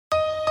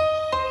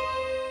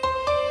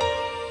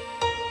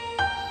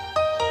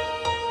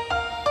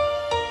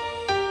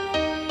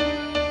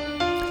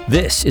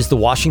This is the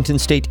Washington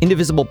State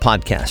Indivisible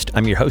Podcast.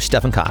 I'm your host,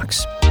 Stephen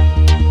Cox.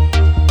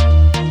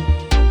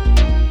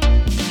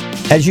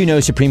 As you know,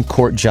 Supreme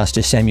Court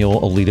Justice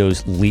Samuel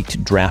Alito's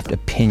leaked draft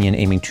opinion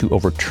aiming to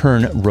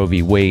overturn Roe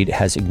v. Wade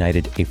has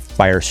ignited a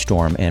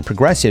firestorm, and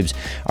progressives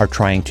are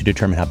trying to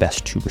determine how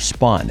best to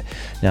respond.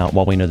 Now,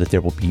 while we know that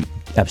there will be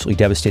absolutely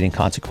devastating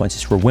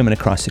consequences for women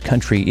across the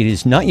country, it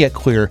is not yet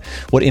clear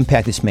what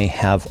impact this may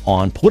have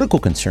on political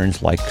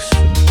concerns like,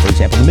 for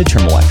example, the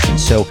midterm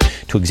elections. So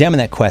to examine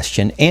that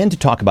question and to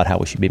talk about how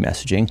we should be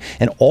messaging,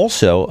 and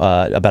also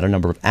about a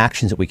number of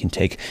actions that we can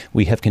take,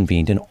 we have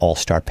convened an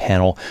all-star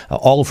panel,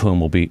 all of whom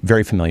will be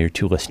very familiar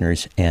to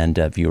listeners and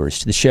viewers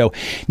to the show.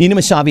 Nina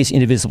Mosavi is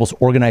Indivisible's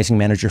organizing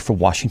manager for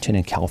Washington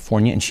and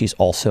California, and she's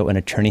also an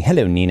attorney.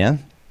 Hello, Nina.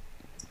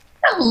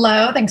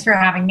 Hello. Thanks for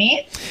having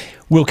me.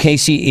 Will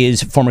Casey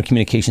is former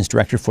communications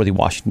director for the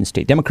Washington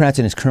State Democrats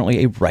and is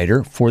currently a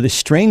writer for The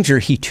Stranger.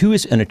 He, too,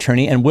 is an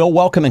attorney. And Will,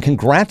 welcome and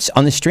congrats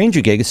on The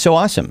Stranger gig. It's so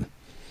awesome.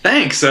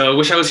 Thanks.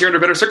 Wish I was here under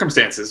better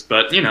circumstances,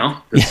 but, you know,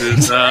 this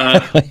is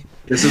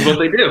this is what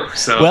they do.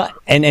 So well,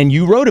 and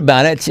you wrote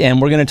about it,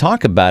 and we're going to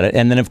talk about it.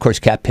 And then, of course,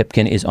 Kat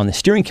Pipkin is on the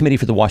steering committee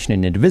for the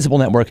Washington Indivisible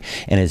Network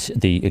and is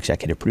the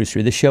executive producer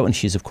of the show. And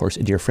she's, of course,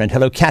 a dear friend.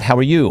 Hello, Kat. How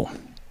are you?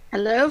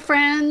 Hello,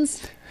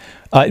 friends.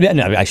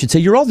 No, I should say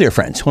you're all dear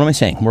friends. What am I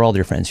saying? We're all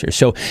dear friends here.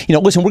 So,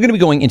 listen, we're going to be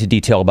going into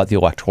detail about the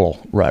electoral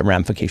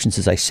ramifications,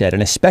 as I said,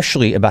 and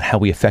especially about how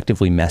we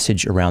effectively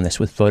message around this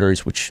with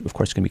voters, which, of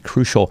course, is going to be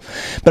crucial.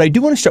 But I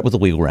do want to start with the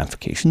legal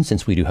ramifications,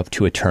 since we do have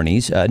two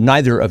attorneys.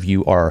 Neither of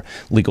you are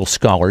legal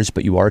scholars,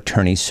 but you are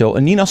attorneys. So,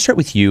 Nina, I'll start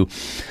with you.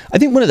 I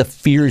think one of the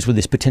fears with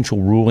this potential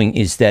ruling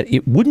is that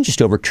it wouldn't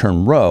just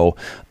overturn Roe,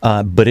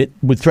 but it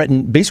would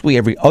threaten basically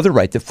every other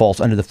right that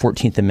falls under the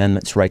 14th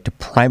Amendment's right to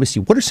privacy.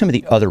 What are some of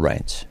the other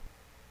rights?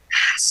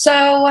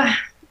 So, I'm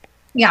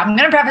going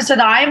to preface it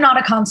that I am not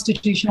a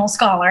constitutional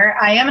scholar.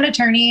 I am an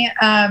attorney.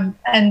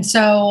 And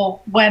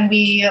so when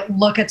we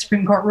look at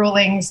Supreme Court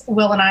rulings,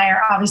 Will and I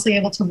are obviously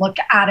able to look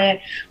at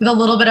it with a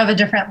little bit of a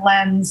different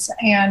lens.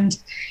 And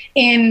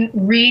in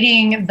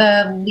reading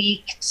the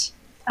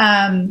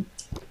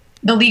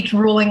leaked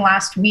ruling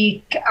last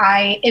week,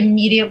 I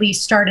immediately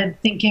started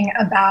thinking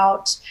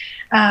about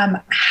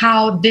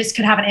how this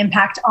could have an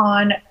impact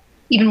on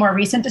even more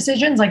recent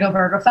decisions like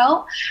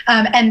Obergefell,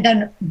 and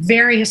then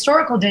very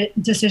historical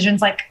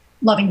decisions like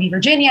Loving v.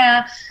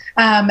 Virginia.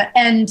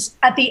 And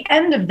at the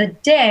end of the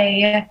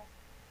day,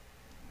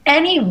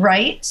 any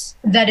right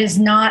that is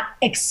not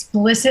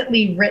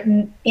explicitly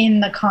written in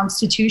the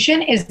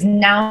Constitution is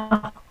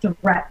now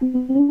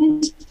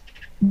threatened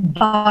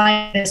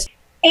by this.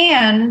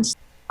 And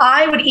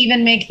I would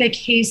even make the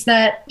case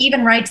that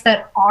even rights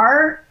that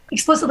are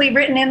explicitly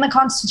written in the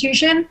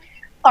Constitution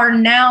are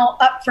now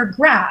up for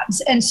grabs.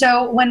 And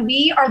so when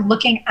we are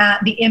looking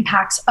at the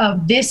impacts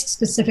of this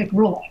specific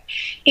ruling,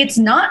 it's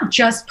not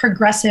just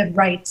progressive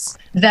rights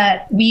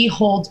that we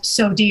hold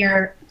so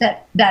dear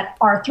that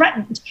are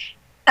threatened.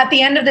 At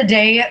the end of the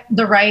day,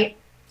 the right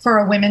for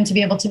a woman to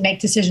be able to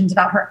make decisions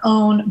about her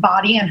own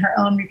body and her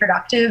own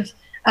reproductive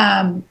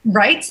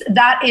rights,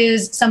 that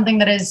is something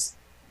that is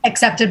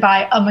accepted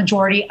by a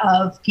majority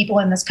of people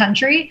in this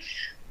country.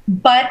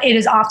 But it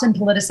is often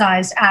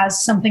politicized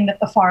as something that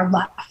the far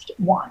left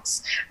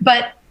wants.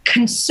 But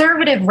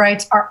conservative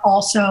rights are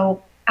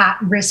also at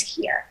risk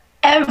here.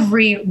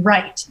 Every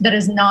right that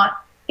is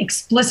not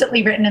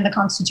explicitly written in the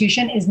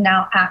Constitution is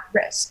now at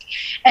risk.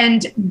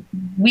 And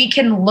we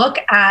can look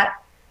at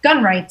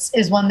gun rights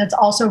is one that's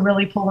also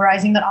really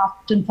polarizing, that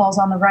often falls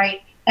on the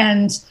right.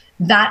 And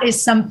that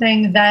is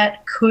something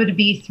that could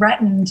be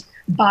threatened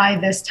by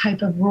this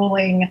type of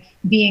ruling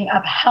being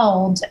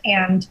upheld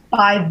and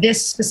by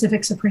this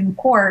specific Supreme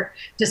Court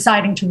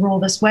deciding to rule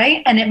this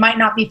way. And it might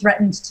not be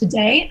threatened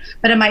today,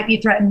 but it might be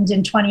threatened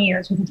in 20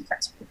 years with a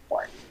different Supreme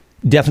Court.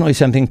 Definitely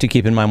something to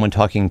keep in mind when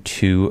talking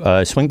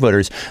to swing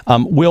voters.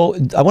 Will,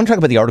 I want to talk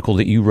about the article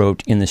that you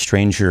wrote in The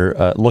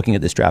Stranger looking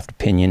at this draft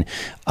opinion.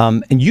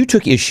 And you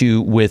took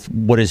issue with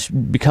what has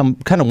become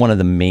kind of one of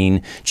the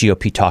main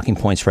GOP talking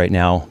points right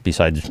now,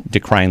 besides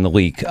decrying the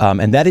leak.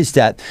 And that is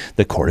that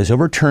the court has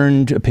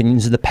overturned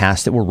opinions of the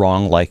past that were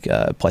wrong, like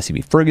Plessy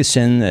v.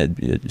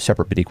 Ferguson,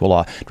 separate but equal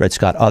law, Dred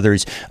Scott,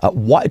 others.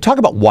 Talk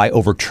about why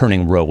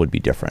overturning Roe would be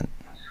different.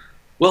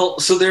 Well,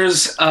 so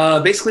there's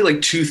basically like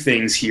two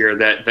things here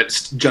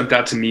that jumped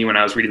out to me when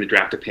I was reading the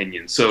draft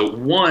opinion. So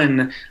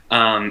one,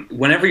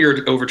 whenever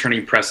you're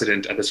overturning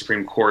precedent at the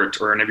Supreme Court,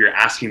 or whenever you're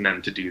asking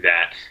them to do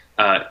that,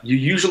 you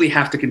usually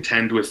have to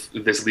contend with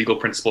this legal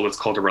principle that's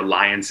called a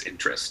reliance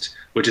interest,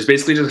 which is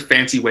basically just a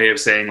fancy way of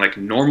saying like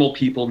normal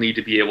people need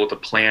to be able to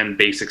plan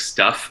basic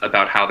stuff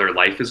about how their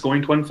life is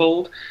going to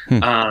unfold.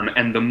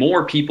 And the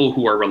more people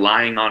who are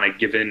relying on a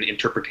given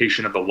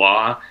interpretation of the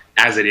law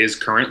as it is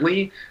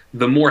currently,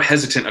 the more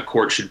hesitant a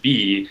court should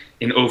be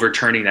in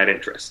overturning that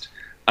interest.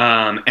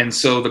 And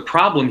so the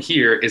problem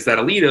here is that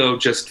Alito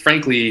just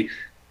frankly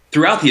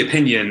throughout the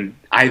opinion,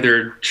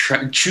 either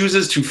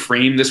chooses to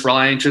frame this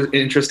reliance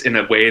interest in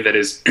a way that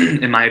is,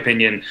 in my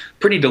opinion,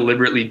 pretty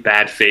deliberately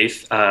bad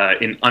faith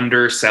in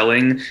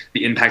underselling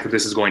the impact that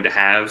this is going to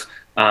have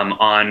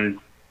on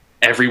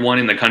everyone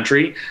in the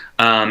country.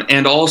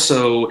 And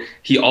also,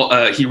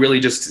 he really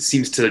just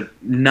seems to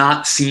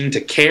not seem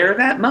to care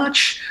that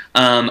much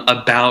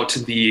about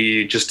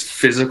the just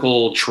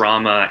physical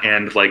trauma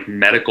and like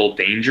medical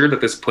danger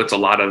that this puts a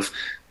lot of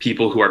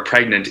people who are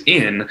pregnant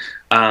in,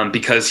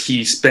 because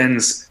he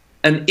spends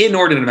an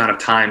inordinate amount of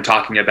time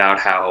talking about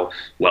how,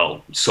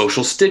 well,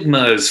 social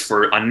stigmas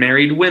for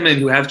unmarried women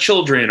who have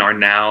children are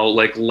now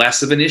like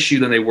less of an issue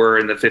than they were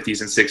in the 50s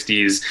and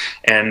 60s.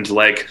 And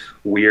like,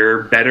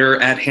 we're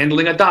better at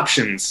handling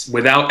adoptions,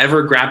 without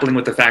ever grappling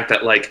with the fact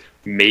that like,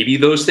 maybe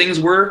those things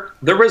were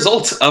the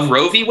result of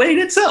Roe v. Wade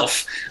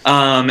itself.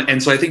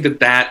 And so I think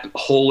that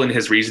hole in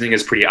his reasoning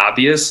is pretty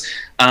obvious.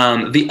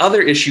 The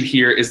other issue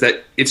here is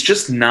that it's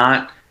just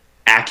not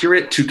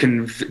accurate to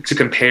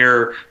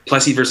compare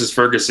Plessy versus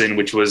Ferguson,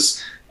 which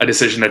was a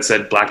decision that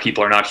said black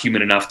people are not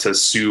human enough to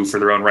sue for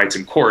their own rights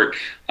in court,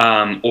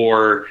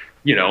 or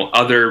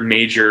other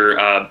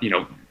major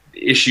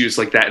issues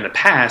like that in the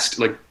past,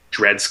 like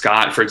Dred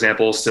Scott, for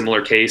example,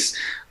 similar case.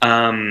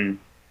 And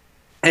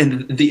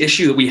the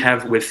issue that we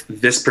have with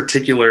this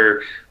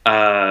particular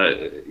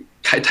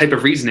type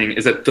of reasoning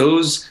is that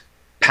those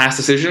past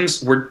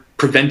decisions were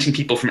preventing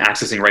people from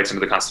accessing rights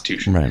under the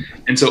Constitution. Right.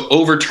 And so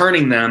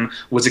overturning them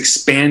was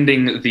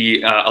expanding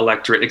the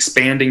electorate,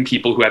 expanding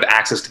people who have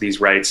access to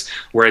these rights.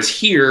 Whereas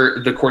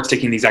here, the court's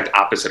taking the exact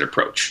opposite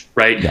approach,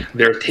 right? Yeah.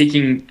 They're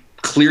taking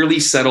clearly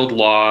settled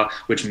law,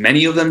 which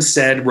many of them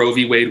said Roe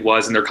v. Wade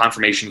was in their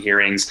confirmation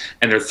hearings,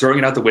 and they're throwing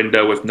it out the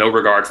window with no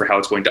regard for how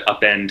it's going to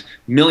upend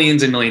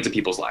millions and millions of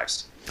people's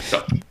lives.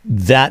 So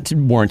that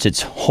warrants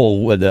a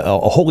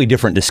wholly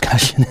different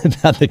discussion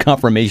about the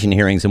confirmation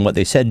hearings and what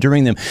they said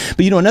during them.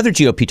 But, another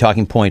GOP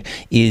talking point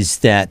is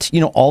that,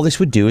 all this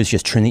would do is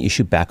just turn the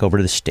issue back over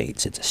to the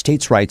states. It's a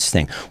states' rights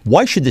thing.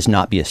 Why should this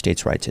not be a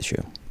states' rights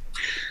issue?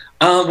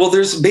 Well,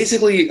 there's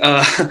basically,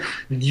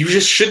 you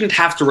just shouldn't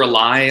have to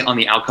rely on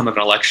the outcome of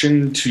an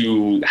election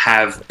to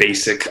have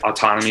basic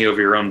autonomy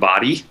over your own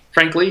body,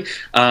 frankly.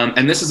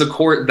 And this is a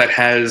court that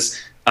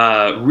has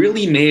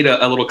really made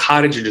a little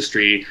cottage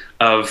industry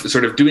of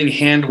sort of doing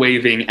hand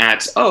waving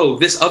at,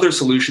 this other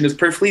solution is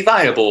perfectly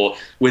viable,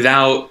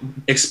 without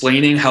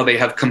explaining how they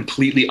have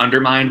completely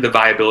undermined the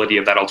viability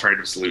of that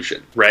alternative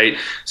solution, right?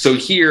 So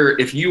here,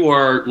 if you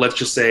are, let's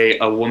just say,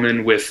 a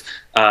woman with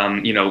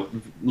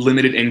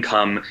limited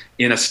income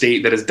in a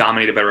state that is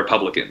dominated by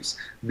Republicans,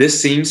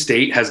 this same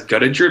state has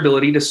gutted your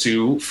ability to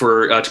sue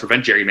to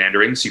prevent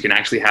gerrymandering, so you can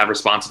actually have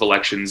responsive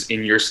elections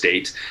in your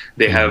state.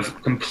 They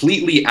have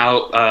completely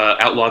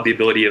outlawed the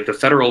ability of the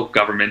federal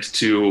government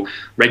to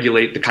regulate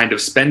the kind of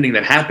spending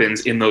that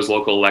happens in those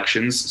local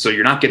elections, so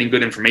you're not getting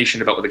good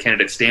information about what the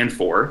candidates stand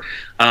for.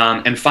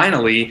 And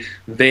finally,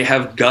 they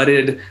have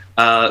gutted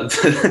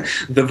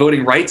the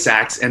Voting Rights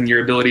Act and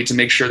your ability to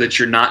make sure that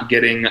you're not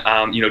getting,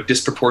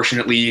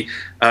 disproportionately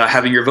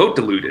having your vote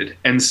diluted.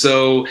 And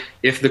so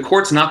if the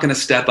court's not going to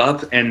step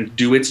up and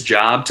do its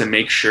job to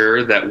make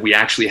sure that we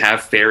actually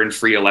have fair and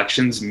free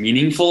elections,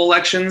 meaningful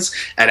elections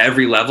at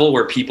every level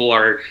where people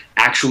are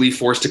actually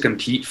forced to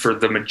compete for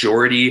the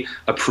majority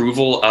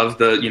approval of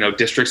the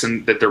districts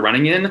that they're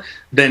running in,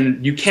 then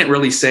you can't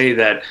really say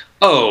that,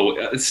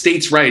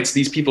 states' rights,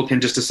 these people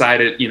can just decide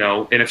it,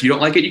 and if you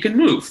don't like it, you can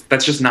move.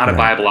 That's just not a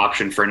viable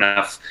option for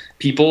enough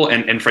people.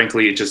 And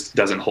frankly, it just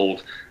doesn't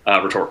hold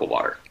rhetorical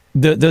water.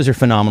 Those are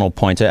phenomenal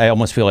points. I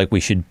almost feel like we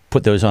should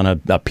put those on a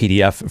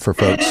PDF for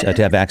folks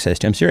to have access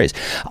to. I'm serious.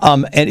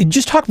 And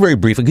just talk very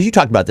briefly, because you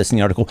talked about this in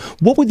the article,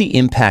 what would the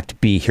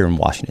impact be here in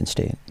Washington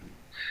State?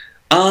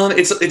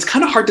 It's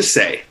kind of hard to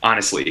say,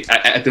 honestly,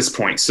 at this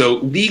point. So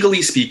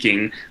legally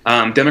speaking,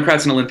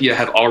 Democrats in Olympia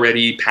have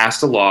already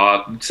passed a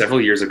law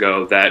several years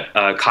ago that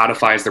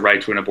codifies the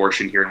right to an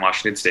abortion here in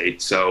Washington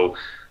State. So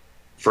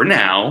for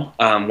now,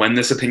 when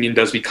this opinion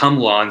does become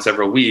law in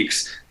several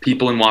weeks,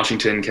 people in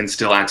Washington can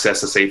still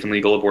access a safe and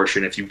legal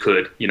abortion if you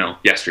could,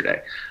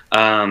 yesterday.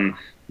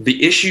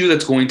 The issue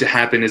that's going to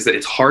happen is that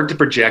it's hard to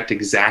project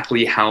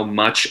exactly how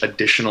much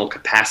additional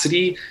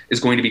capacity is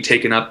going to be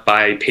taken up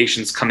by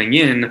patients coming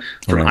in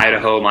from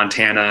Idaho,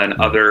 Montana, and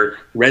other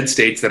red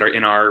states that are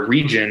in our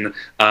region,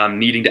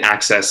 needing to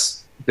access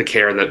the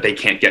care that they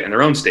can't get in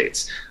their own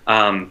states.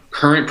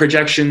 Current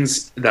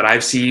projections that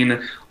I've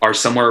seen are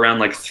somewhere around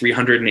like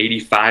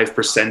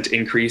 385%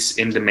 increase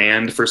in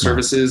demand for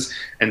services.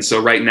 And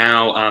so right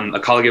now, a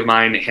colleague of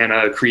mine,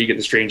 Hannah Krieg at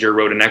The Stranger,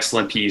 wrote an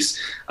excellent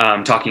piece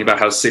talking about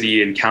how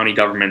city and county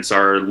governments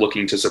are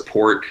looking to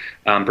support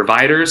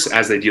providers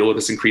as they deal with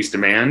this increased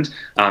demand.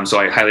 So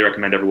I highly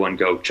recommend everyone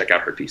go check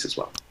out her piece as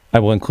well. I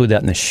will include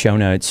that in the show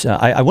notes.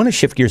 I want to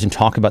shift gears and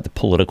talk about the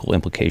political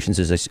implications,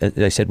 as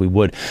I said we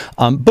would,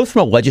 both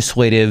from a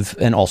legislative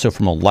and also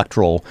from an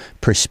electoral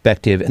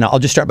perspective. And I'll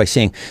just start by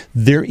saying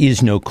there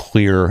is no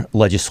clear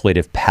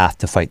legislative path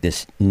to fight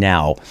this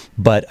now.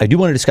 But I do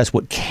want to discuss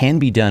what can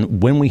be done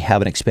when we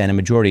have an expanded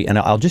majority. And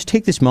I'll just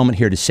take this moment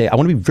here to say, I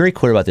want to be very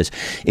clear about this.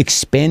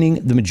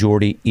 Expanding the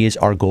majority is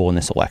our goal in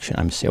this election.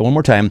 I'm going to say it one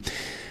more time.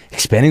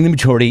 Expanding the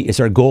majority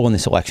is our goal in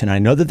this election. I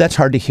know that that's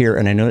hard to hear,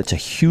 and I know it's a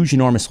huge,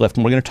 enormous lift,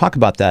 and we're going to talk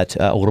about that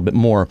a little bit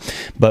more.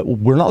 But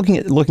we're not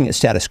looking at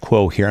status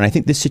quo here, and I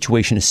think this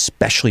situation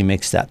especially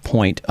makes that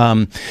point.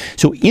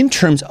 So in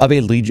terms of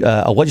a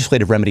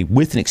legislative remedy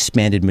with an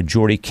expanded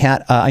majority,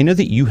 Kat, I know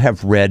that you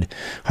have read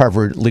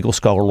Harvard legal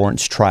scholar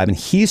Lawrence Tribe, and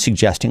he is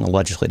suggesting a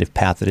legislative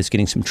path that is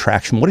getting some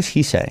traction. What is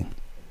he saying?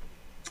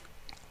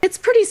 It's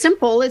pretty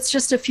simple. It's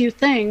just a few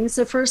things.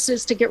 The first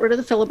is to get rid of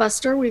the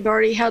filibuster. We've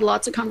already had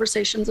lots of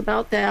conversations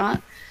about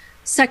that.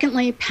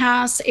 Secondly,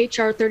 pass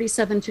H.R.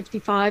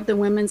 3755, the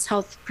Women's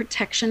Health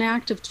Protection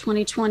Act of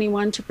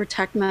 2021, to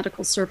protect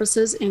medical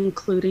services,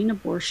 including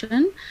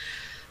abortion.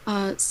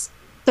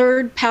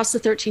 Third, pass the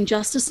 13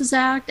 Justices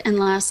Act. And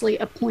lastly,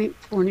 appoint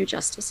 4 new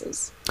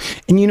justices.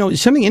 And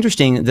something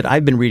interesting that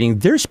I've been reading,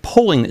 there's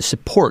polling that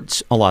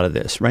supports a lot of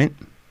this, right?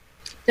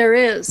 There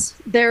is.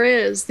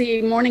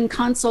 The Morning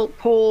Consult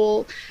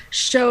poll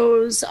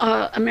shows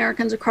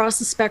Americans across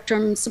the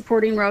spectrum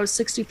supporting Roe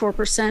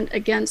 64%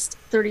 against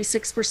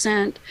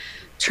 36%.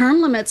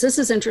 Term limits, this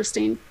is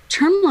interesting.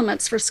 Term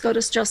limits for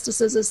SCOTUS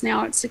justices is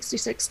now at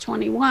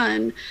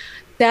 66-21.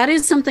 That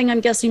is something I'm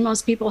guessing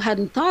most people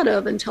hadn't thought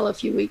of until a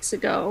few weeks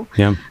ago.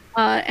 Yeah.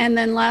 And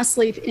then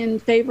lastly, in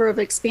favor of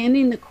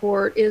expanding the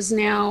court is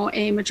now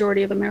a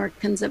majority of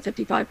Americans at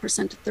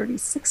 55% to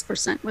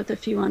 36%, with a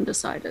few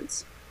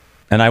undecideds.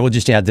 And I will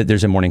just add that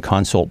there's a Morning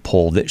Consult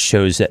poll that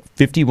shows that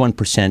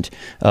 51%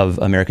 of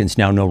Americans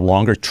now no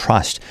longer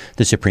trust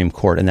the Supreme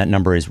Court, and that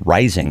number is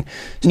rising.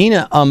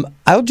 Nina,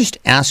 I'll just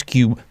ask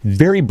you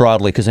very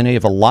broadly, because I know you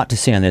have a lot to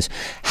say on this.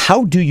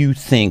 How do you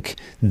think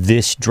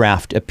this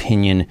draft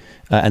opinion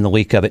and the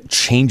leak of it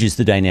changes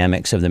the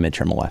dynamics of the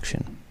midterm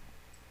election?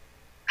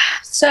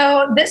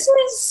 So this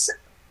is,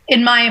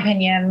 in my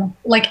opinion,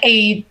 like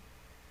a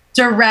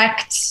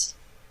direct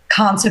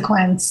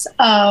consequence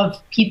of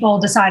people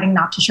deciding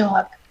not to show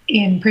up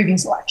in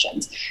previous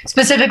elections,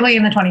 specifically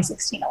in the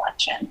 2016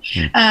 election.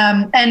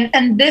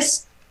 And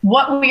this,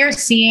 what we are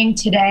seeing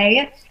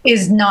today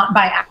is not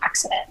by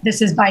accident.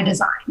 This is by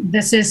design.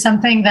 This is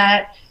something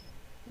that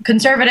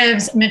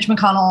conservatives, Mitch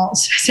McConnell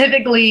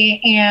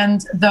specifically,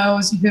 and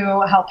those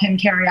who help him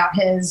carry out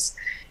his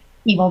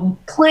evil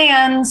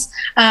plans,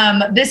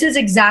 this is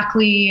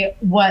exactly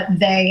what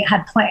they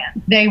had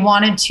planned. They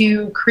wanted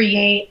to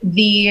create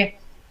the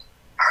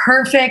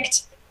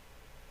perfect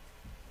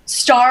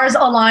stars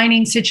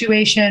aligning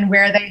situation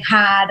where they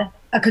had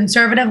a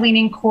conservative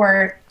leaning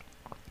court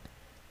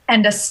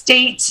and a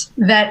state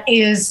that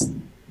is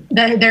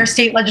their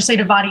state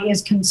legislative body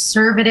is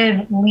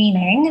conservative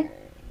leaning,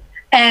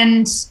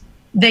 and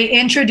they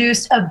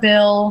introduced a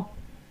bill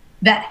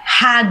that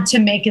had to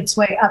make its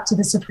way up to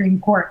the Supreme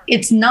Court.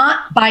 It's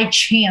not by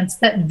chance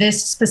that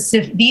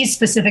these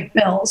specific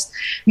bills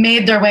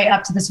made their way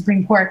up to the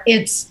Supreme Court.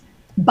 It's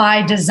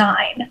by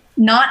design.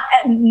 Not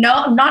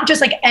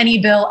just like any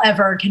bill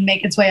ever can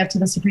make its way up to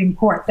the Supreme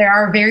Court. There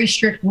are very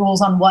strict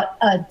rules on what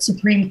a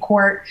Supreme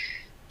Court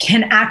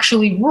can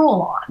actually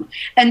rule on.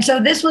 And so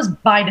this was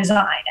by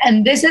design.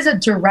 And this is a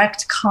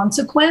direct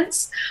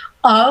consequence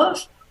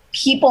of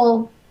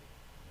people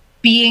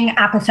being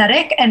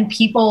apathetic and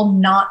people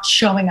not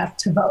showing up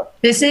to vote.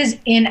 This is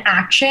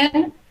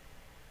inaction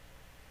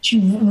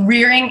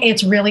rearing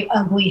its really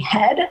ugly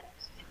head.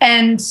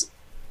 And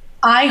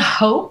I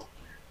hope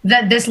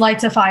that this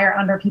lights a fire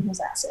under people's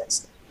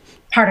asses.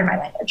 Pardon my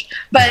language.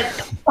 But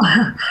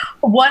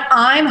what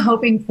I'm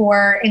hoping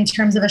for in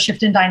terms of a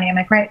shift in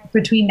dynamic, right,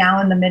 between now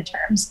and the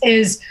midterms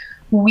is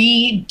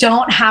we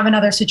don't have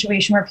another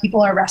situation where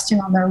people are resting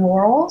on their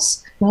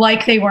laurels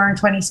like they were in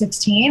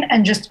 2016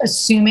 and just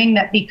assuming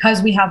that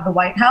because we have the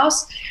White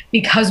House,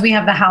 because we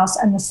have the House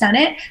and the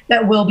Senate,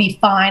 that we'll be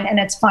fine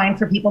and it's fine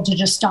for people to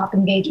just stop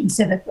engaging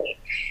civically.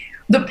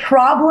 The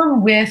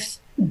problem with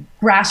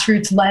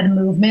grassroots-led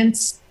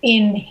movements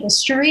in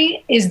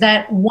history is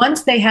that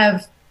once they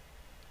have,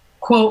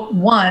 quote,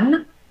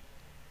 won,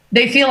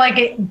 they feel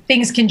like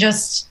things can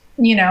just,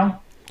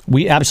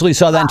 We absolutely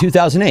saw that in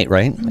 2008,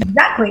 right?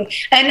 Exactly.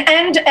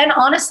 And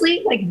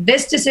honestly, like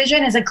this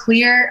decision is a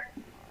clear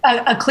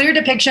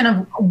depiction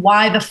of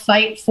why the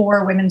fight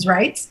for women's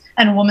rights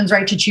and a woman's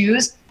right to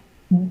choose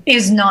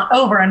is not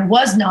over and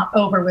was not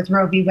over with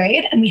Roe v.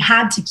 Wade. And we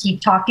had to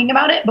keep talking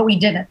about it, but we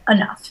didn't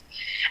enough.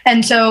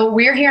 And so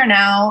we're here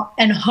now.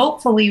 And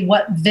hopefully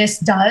what this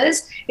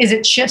does is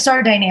it shifts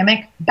our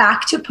dynamic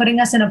back to putting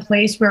us in a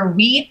place where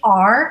we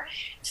are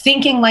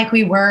thinking like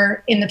we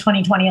were in the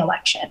 2020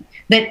 election,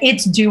 that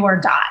it's do or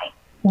die.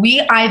 We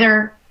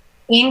either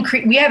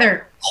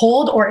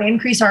hold or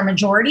increase our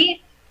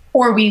majority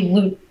or we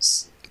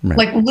lose. Right.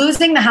 Like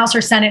losing the House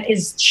or Senate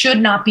should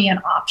not be an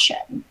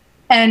option.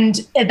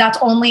 And that's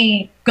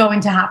only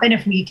going to happen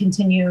if we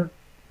continue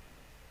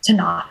to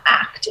not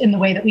act in the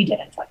way that we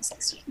did in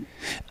 2016.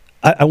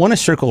 I want to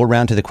circle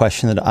around to the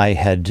question that I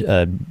had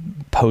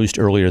posed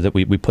earlier that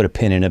we put a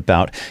pin in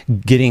about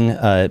getting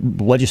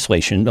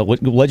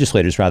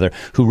legislators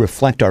who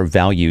reflect our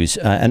values.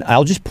 And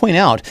I'll just point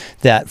out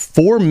that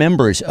 4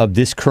 members of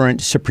this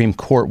current Supreme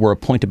Court were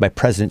appointed by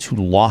presidents who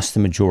lost the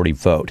majority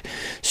vote.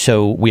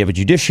 So we have a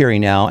judiciary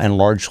now and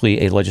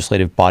largely a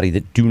legislative body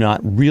that do not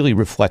really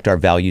reflect our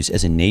values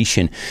as a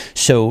nation.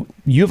 So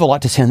you have a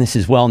lot to say on this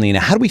as well, Nina.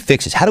 How do we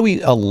fix this? How do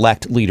we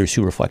elect leaders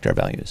who reflect our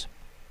values?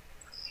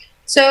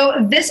 So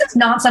this is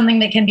not something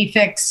that can be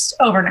fixed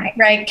overnight,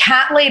 right?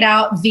 Kat laid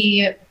out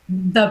the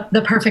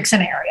perfect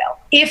scenario.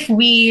 If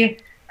we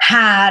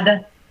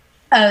had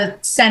a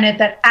Senate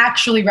that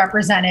actually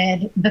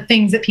represented the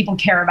things that people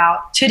care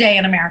about today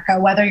in America,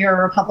 whether you're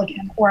a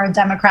Republican or a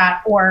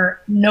Democrat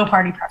or no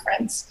party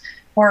preference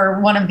or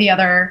one of the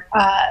other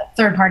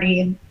third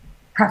party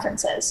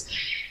preferences.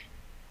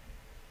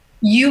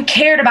 You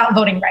cared about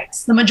voting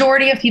rights. The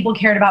majority of people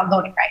cared about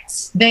voting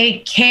rights. They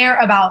care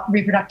about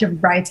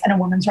reproductive rights and a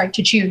woman's right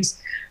to choose.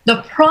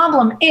 The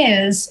problem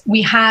is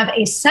we have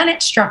a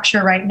Senate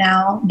structure right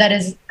now that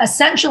is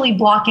essentially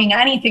blocking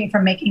anything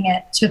from making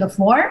it to the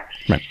floor.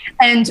 Right.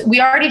 And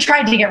we already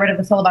tried to get rid of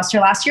the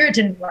filibuster last year. It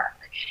didn't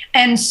work.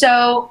 And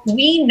so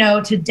we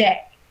know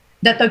today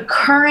that the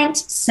current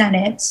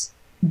Senate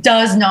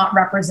does not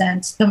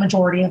represent the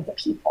majority of the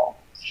people.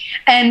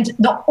 And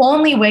the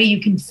only way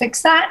you can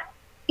fix that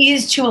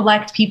is to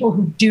elect people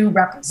who do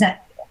represent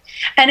you.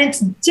 And it's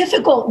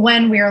difficult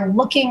when we're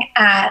looking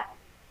at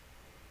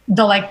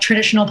the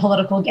traditional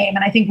political game.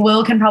 And I think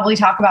Will can probably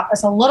talk about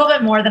this a little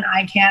bit more than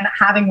I can,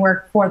 having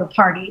worked for the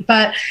party.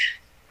 But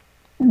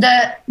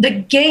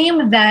the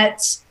game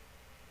that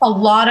a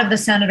lot of the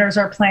senators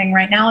are playing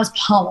right now is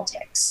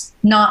politics,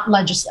 not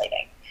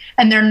legislating.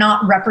 And they're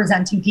not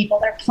representing people.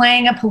 They're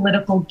playing a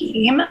political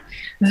game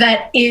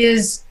that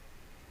is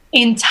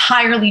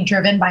entirely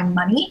driven by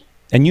money.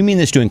 And you mean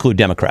this to include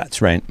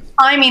Democrats, right?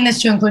 I mean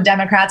this to include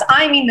Democrats.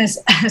 I mean this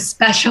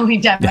especially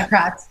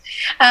Democrats.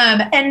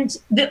 Yeah. And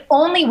the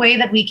only way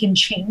that we can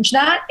change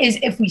that is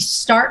if we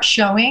start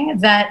showing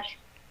that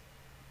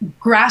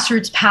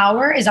grassroots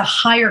power is a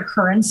higher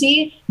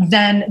currency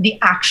than the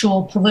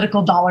actual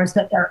political dollars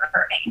that they're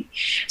earning.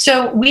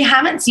 So we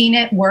haven't seen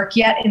it work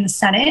yet in the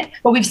Senate,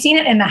 but we've seen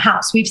it in the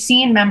House. We've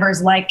seen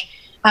members like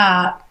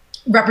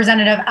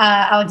Representative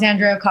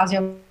Alexandria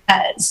Ocasio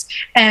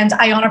and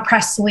Ayanna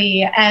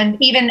Pressley, and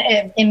even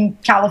in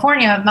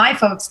California, my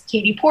folks,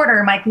 Katie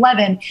Porter, Mike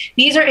Levin,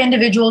 these are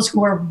individuals who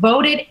were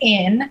voted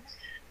in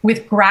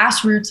with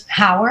grassroots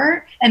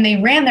power, and they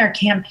ran their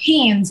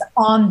campaigns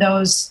on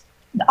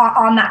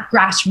that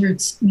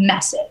grassroots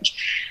message.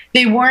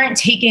 They weren't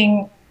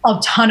taking a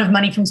ton of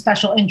money from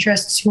special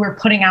interests who were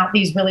putting out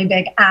these really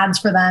big ads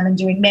for them and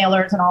doing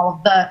mailers and all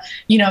of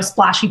the,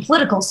 splashy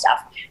political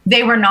stuff.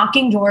 They were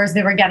knocking doors,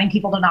 they were getting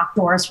people to knock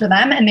doors for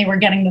them, and they were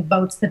getting the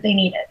votes that they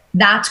needed.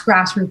 That's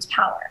grassroots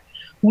power.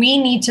 We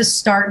need to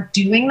start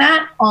doing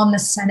that on the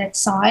Senate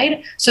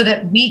side so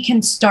that we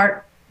can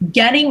start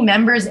getting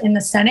members in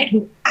the Senate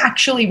who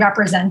actually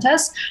represent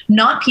us,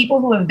 not people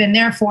who have been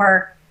there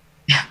for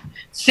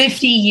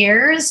 50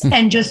 years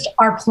and just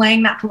are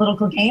playing that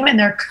political game, and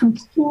they're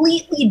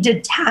completely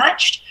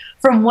detached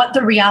from what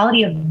the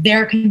reality of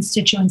their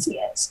constituency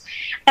is.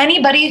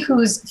 Anybody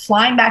who's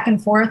flying back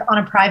and forth on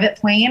a private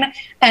plane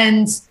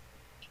and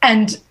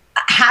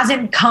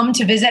hasn't come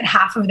to visit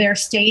half of their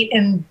state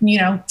in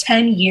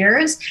 10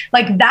 years,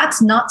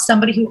 that's not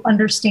somebody who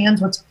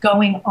understands what's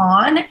going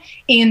on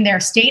in their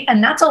state.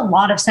 And that's a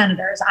lot of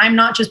senators. I'm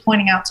not just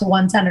pointing out to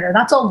one senator.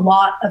 That's a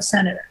lot of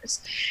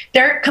senators.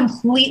 They're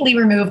completely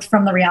removed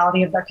from the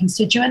reality of their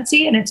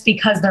constituency, and it's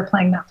because they're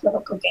playing that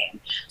political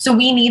game. So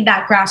we need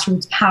that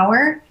grassroots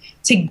power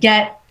to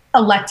get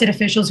elected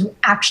officials who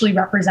actually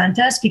represent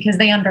us, because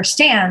they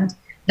understand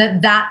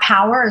that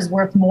power is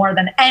worth more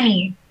than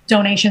any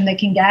donation they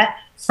can get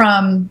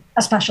from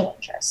a special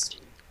interest.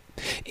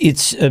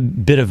 It's a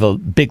bit of a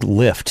big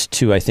lift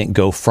to, I think,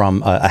 go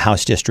from a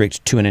House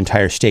district to an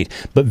entire state,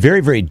 but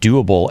very, very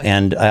doable.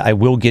 And I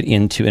will get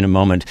into in a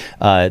moment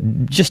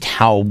just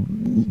how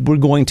we're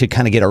going to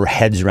kind of get our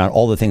heads around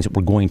all the things that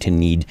we're going to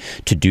need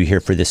to do here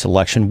for this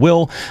election.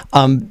 Will,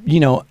 I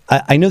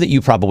know that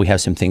you probably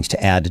have some things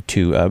to add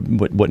to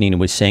what Nina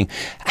was saying.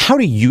 How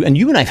do you, and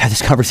you and I have had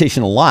this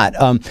conversation a lot,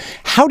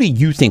 how do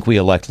you think we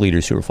elect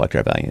leaders who reflect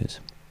our values?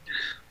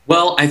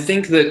 Well, I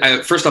think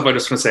that, first off, I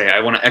just want to say, I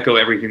want to echo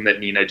everything that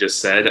Nina just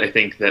said. I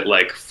think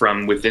that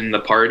from within the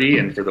party,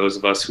 and for those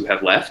of us who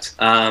have left,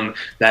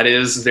 that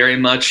is very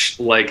much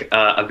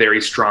a very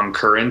strong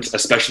current,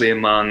 especially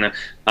among,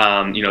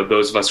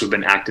 those of us who've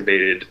been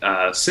activated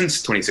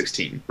since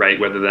 2016, right?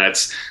 Whether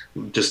that's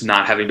just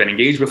not having been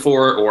engaged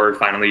before, or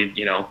finally,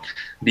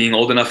 being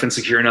old enough and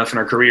secure enough in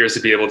our careers to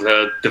be able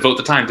to devote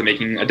the time to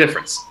making a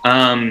difference.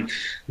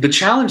 The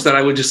challenge that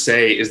I would just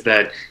say is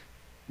that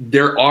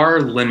there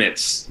are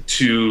limits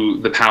to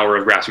the power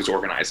of grassroots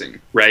organizing,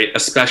 right?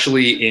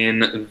 Especially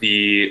in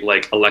the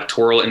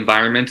electoral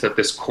environment that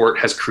this court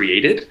has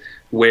created,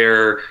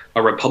 where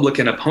a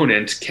Republican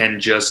opponent can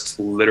just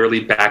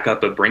literally back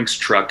up a Brinks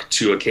truck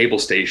to a cable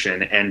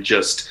station and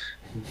just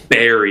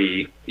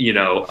bury,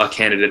 a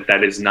candidate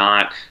that is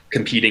not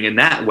competing in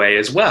that way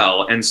as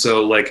well. And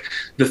so like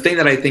the thing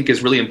that I think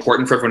is really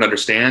important for everyone to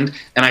understand,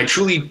 and I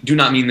truly do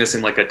not mean this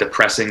in like a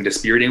depressing,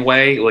 dispiriting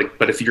way,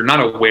 but if you're not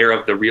aware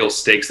of the real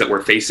stakes that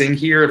we're facing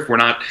here, if we're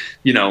not,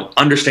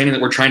 understanding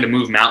that we're trying to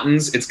move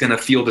mountains, it's going to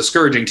feel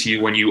discouraging to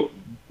you when you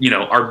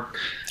are.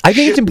 I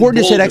think it's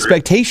important to set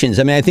expectations.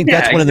 I mean, I think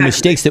that's one of the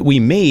mistakes that we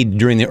made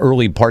during the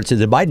early parts of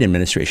the Biden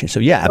administration. So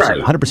yeah,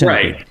 absolutely, 100%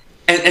 right.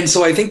 And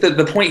so I think that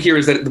the point here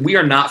is that we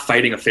are not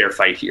fighting a fair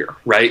fight here,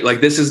 right?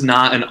 Like this is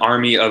not an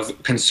army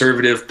of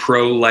conservative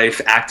pro-life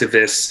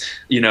activists,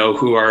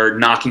 who are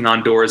knocking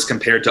on doors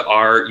compared to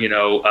our,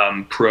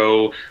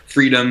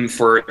 pro-freedom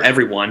for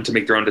everyone to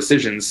make their own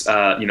decisions,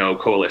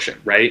 coalition,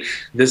 right?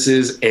 This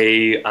is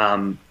a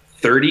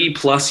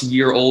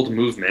 30-plus-year-old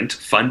movement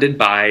funded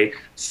by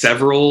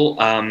several,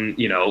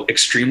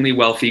 extremely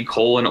wealthy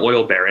coal and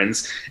oil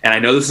barons. And I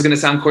know this is going to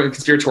sound quite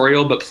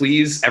conspiratorial, but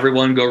please,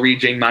 everyone, go read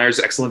Jane Mayer's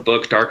excellent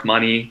book, Dark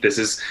Money. This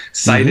is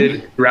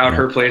cited throughout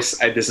her place.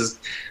 This is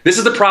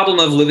the problem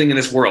of living in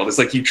this world. It's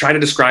like you try to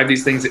describe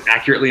these things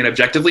accurately and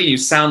objectively, you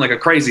sound like a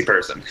crazy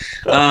person.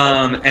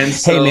 And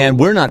so, hey, man,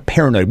 we're not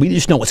paranoid. We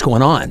just know what's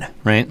going on,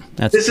 right?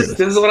 This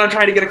is what I'm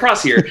trying to get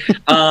across here,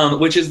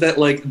 which is that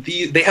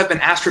they have been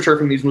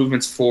astroturfing these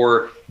movements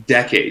for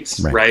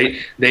decades, right?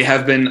 They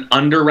have been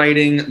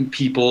underwriting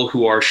people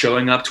who are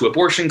showing up to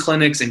abortion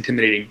clinics,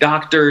 intimidating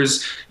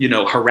doctors,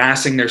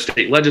 harassing their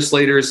state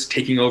legislators,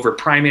 taking over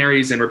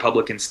primaries in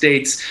Republican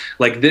states.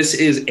 Like this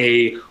is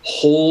a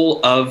whole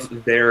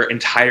of their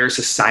entire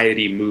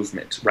society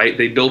movement, right?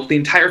 They built the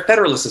entire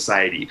Federalist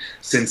Society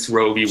since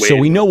Roe v. Wade. So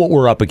we know what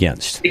we're up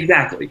against.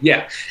 Exactly,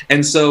 yeah.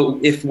 And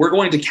so if we're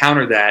going to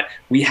counter that,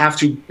 we have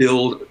to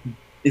build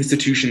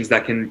institutions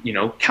that can,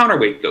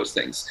 counterweight those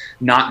things,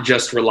 not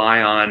just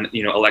rely on,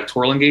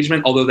 electoral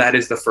engagement, although that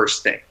is the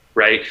first thing,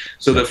 right?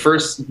 So the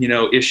first,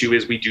 issue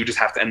is we do just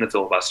have to end the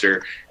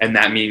filibuster. And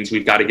that means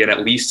we've got to get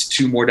at least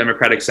 2 more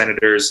Democratic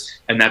senators.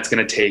 And that's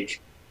going to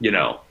take,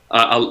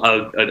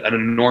 an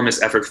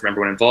enormous effort from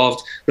everyone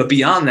involved. But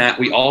beyond that,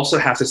 we also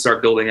have to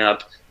start building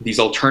up these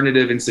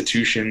alternative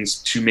institutions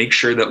to make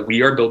sure that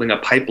we are building a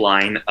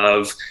pipeline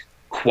of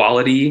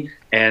quality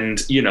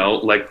and,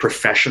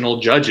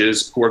 professional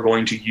judges who are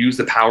going to use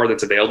the power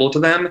that's available to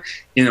them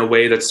in a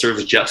way that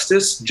serves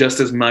justice just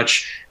as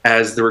much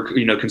as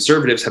the,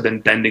 conservatives have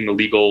been bending the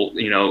legal,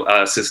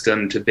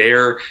 system to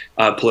their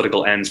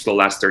political ends for the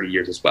last 30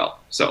 years as well.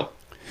 So.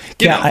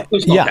 I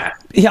was going to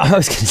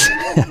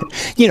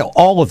say,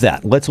 all of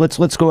that.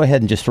 Let's go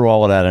ahead and just throw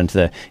all of that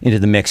into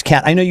the mix.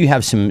 Kat, I know you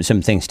have some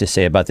things to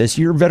say about this.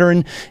 You're a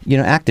veteran,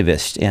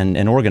 activist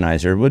and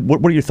organizer.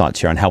 What are your thoughts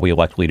here on how we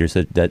elect leaders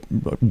that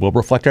will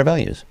reflect our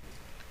values?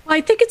 Well,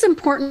 I think it's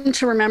important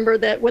to remember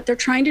that what they're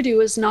trying to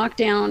do is knock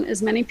down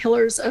as many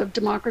pillars of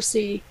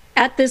democracy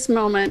at this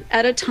moment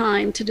at a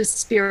time to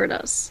dispirit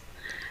us.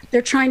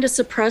 They're trying to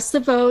suppress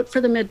the vote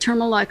for the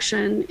midterm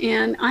election.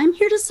 And I'm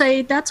here to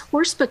say that's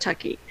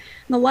horse-patucky.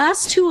 In the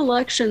last 2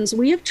 elections,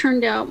 we have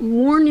turned out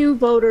more new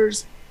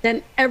voters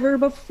than ever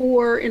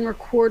before in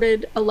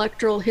recorded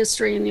electoral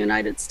history in the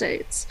United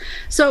States.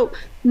 So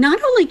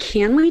not only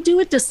can we do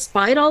it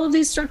despite all of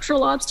these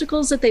structural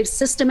obstacles that they've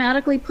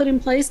systematically put in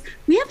place,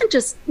 we haven't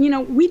just,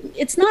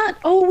 it's not,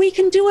 we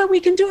can do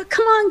it.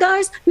 Come on,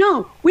 guys.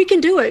 No, we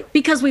can do it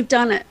because we've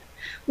done it.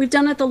 We've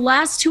done it the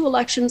last 2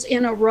 elections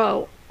in a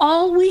row.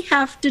 All we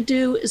have to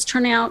do is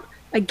turn out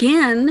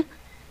again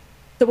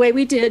the way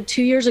we did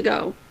 2 years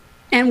ago,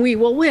 and we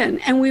will win,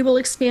 and we will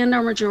expand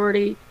our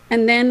majority,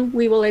 and then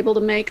we will able to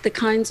make the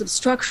kinds of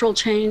structural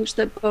change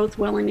that both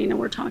Will and Nina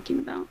were talking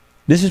about.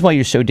 This is why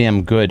you're so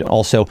damn good.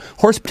 Also,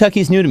 horse-patucky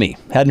is new to me.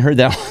 Hadn't heard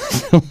that.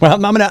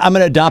 Well, I'm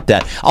gonna adopt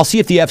that. I'll see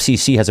if the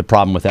FCC has a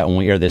problem with that when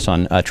we air this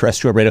on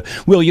terrestrial radio.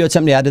 Will, you had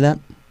something to add to that?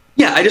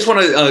 Yeah, I just want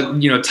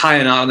to, tie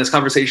a knot on this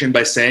conversation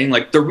by saying,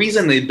 the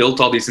reason they built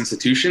all these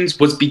institutions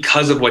was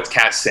because of what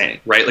Kat's saying,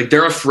 right?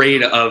 They're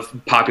afraid of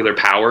popular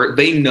power.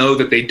 They know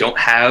that they don't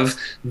have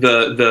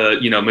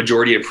the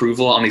majority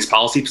approval on these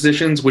policy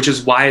positions, which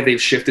is why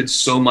they've shifted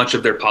so much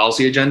of their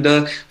policy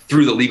agenda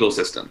through the legal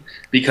system,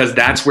 because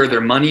that's where their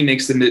money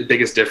makes the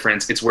biggest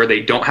difference. It's where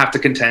they don't have to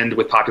contend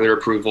with popular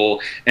approval,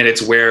 and it's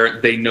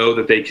where they know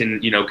that they can,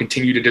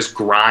 continue to just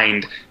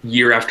grind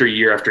year after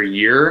year after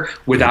year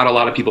without a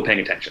lot of people paying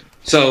attention.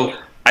 So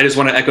I just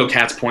want to echo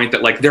Kat's point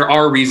that there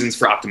are reasons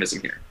for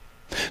optimism here.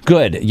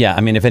 Good. Yeah.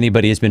 I mean, if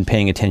anybody has been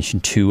paying attention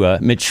to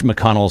Mitch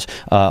McConnell's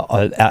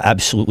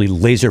absolutely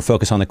laser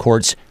focus on the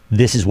courts,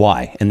 this is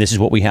why, and this is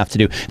what we have to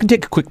do. We're going to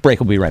take a quick break.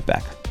 We'll be right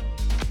back.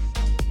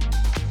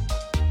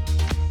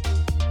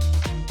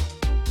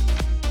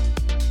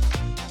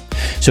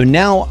 So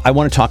now I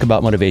want to talk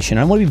about motivation.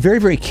 I want to be very,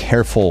 very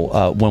careful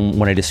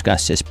when I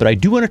discuss this, but I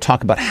do want to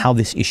talk about how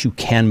this issue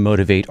can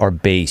motivate our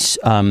base.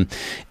 And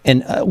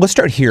let's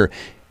start here.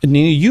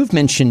 Nina, you've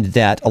mentioned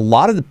that a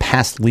lot of the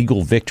past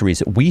legal victories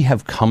that we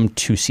have come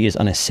to see as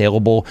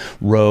unassailable,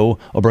 Roe,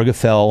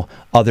 Obergefell,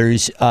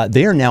 others,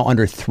 they are now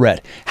under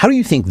threat. How do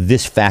you think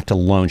this fact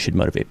alone should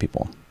motivate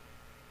people?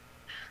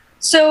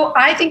 So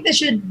I think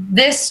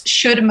this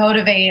should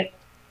motivate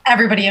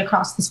everybody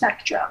across the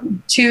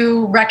spectrum,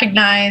 to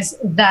recognize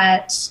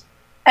that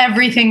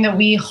everything that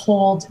we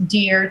hold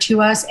dear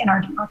to us in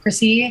our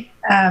democracy,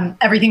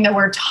 everything that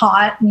we're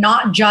taught,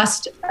 not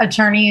just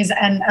attorneys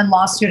and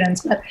law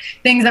students, but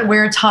things that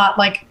we're taught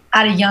like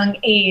at a young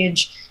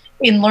age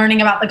in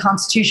learning about the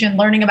Constitution,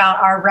 learning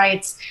about our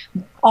rights,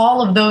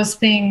 all of those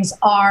things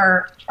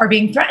are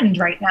being threatened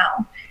right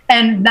now.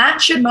 And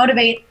that should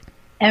motivate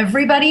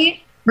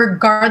everybody,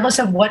 regardless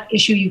of what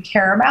issue you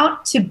care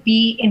about, to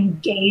be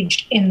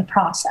engaged in the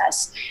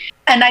process.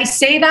 And I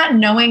say that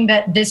knowing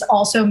that this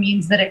also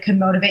means that it could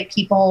motivate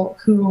people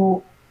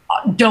who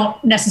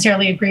don't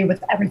necessarily agree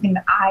with everything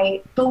that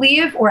I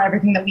believe or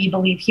everything that we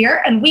believe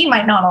here. And we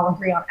might not all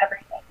agree on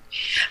everything.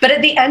 But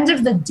at the end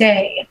of the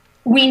day,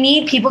 we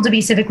need people to be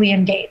civically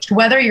engaged.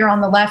 Whether you're on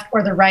the left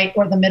or the right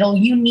or the middle,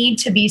 you need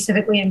to be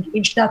civically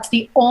engaged. That's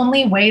the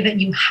only way that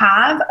you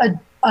have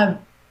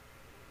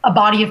a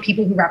body of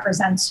people who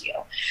represents you.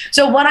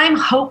 So what I'm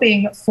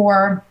hoping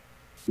for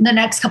the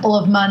next couple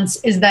of months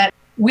is that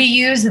we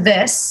use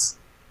this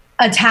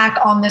attack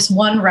on this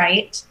one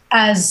right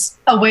as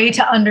a way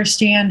to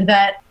understand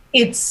that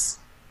it's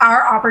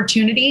our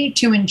opportunity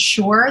to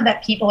ensure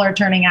that people are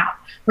turning out.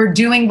 We're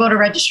doing voter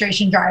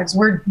registration drives.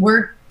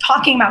 We're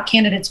talking about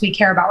candidates we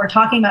care about. We're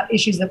talking about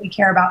issues that we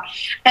care about,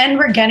 and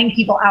we're getting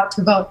people out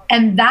to vote.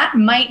 And that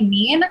might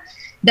mean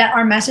that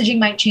our messaging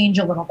might change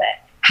a little bit.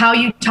 How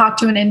you talk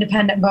to an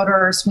independent voter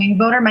or a swing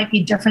voter might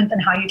be different than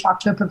how you talk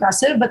to a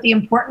progressive, but the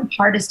important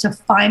part is to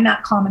find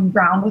that common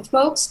ground with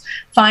folks,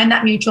 find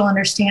that mutual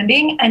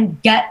understanding, and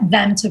get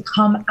them to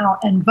come out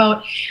and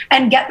vote,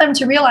 and get them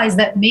to realize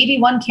that maybe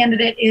one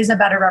candidate is a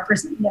better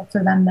representative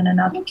for them than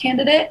another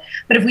candidate.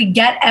 But if we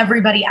get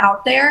everybody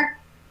out there,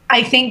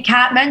 I think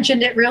Kat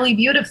mentioned it really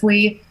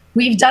beautifully.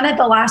 We've done it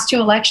the last 2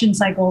 election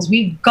cycles.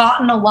 We've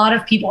gotten a lot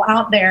of people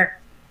out there,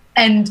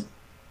 and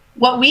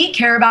what we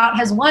care about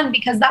has won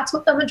because that's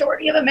what the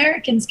majority of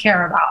Americans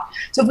care about.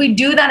 So if we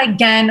do that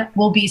again,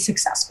 we'll be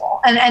successful.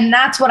 And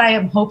that's what I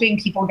am hoping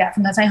people get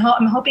from this. I'm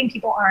hoping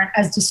people aren't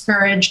as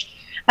discouraged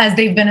as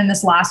they've been in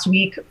this last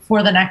week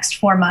for the next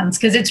 4 months,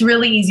 because it's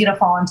really easy to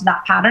fall into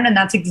that pattern. And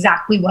that's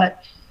exactly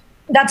what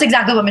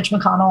Mitch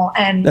McConnell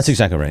and that's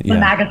exactly right.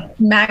 Yeah. The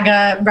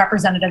MAGA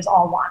representatives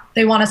all want.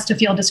 They want us to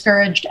feel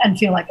discouraged and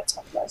feel like it's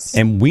hopeless.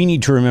 And we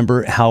need to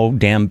remember how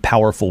damn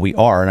powerful we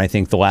are. And I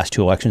think the last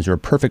 2 elections are a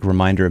perfect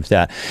reminder of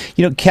that.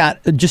 You know,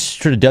 Kat,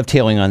 just sort of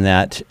dovetailing on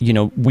that, you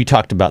know, we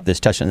talked about this,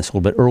 touched on this a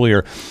little bit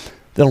earlier,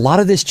 that a lot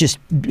of this, just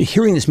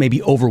hearing this may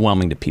be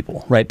overwhelming to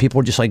people, right? People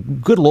are just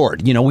like, good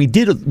Lord, you know, we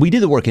did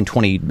the work in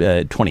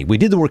 2020. We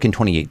did the work in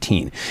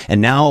 2018.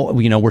 And now,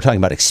 you know, we're talking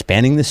about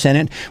expanding the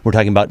Senate. We're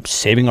talking about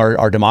saving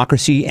our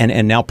democracy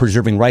and now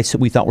preserving rights that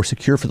we thought were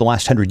secure for the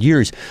last 100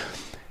 years.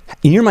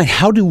 In your mind,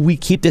 how do we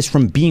keep this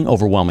from being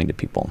overwhelming to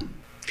people?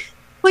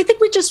 Well, I think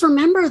we just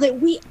remember that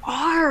we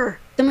are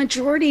the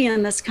majority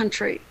in this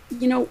country.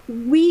 You know,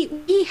 we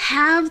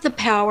have the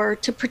power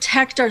to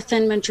protect our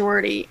thin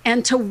majority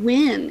and to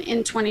win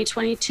in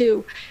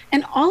 2022.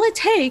 And all it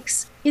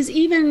takes is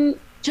even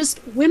just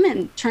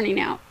women turning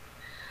out.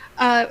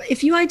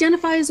 If you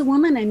identify as a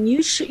woman and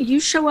you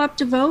show up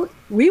to vote,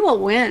 we will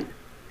win.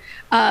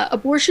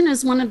 Abortion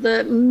is one of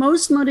the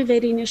most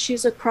motivating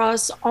issues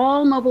across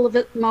all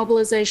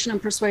mobilization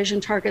and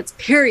persuasion targets,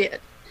 period.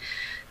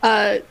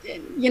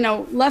 You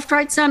know, left,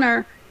 right,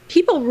 center,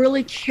 people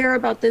really care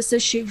about this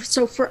issue.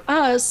 So for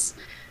us,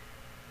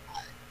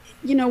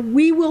 you know,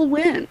 we will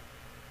win.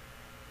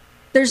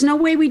 There's no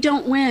way we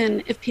don't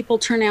win if people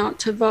turn out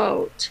to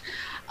vote.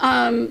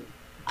 I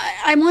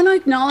want to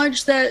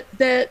acknowledge that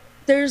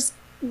there's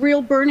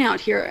real burnout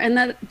here and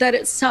that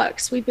it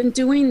sucks. We've been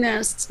doing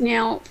this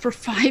now for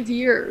 5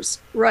 years,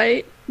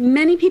 right?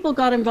 Many people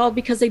got involved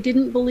because they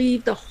didn't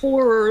believe the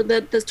horror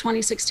that the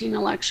 2016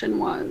 election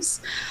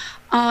was.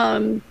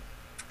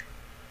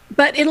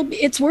 But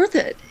it's worth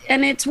it.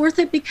 And it's worth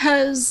it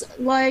because,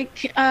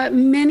 like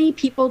many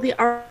people, the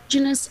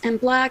Indigenous and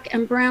Black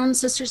and Brown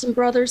sisters and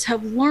brothers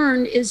have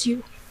learned, is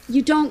you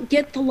don't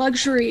get the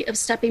luxury of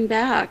stepping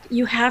back.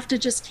 You have to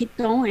just keep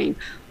going.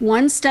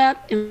 One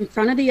step in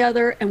front of the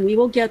other, and we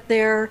will get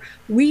there.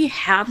 We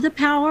have the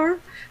power.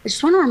 I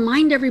just want to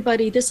remind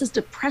everybody, this is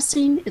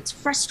depressing. It's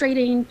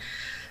frustrating,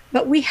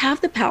 but we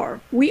have the power.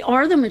 We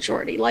are the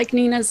majority, like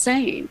Nina's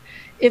saying.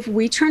 If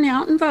we turn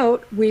out and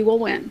vote, we will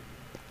win.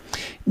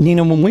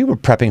 Nina, when we were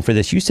prepping for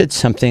this, you said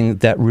something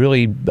that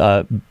really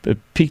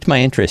piqued my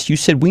interest. You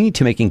said we need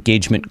to make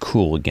engagement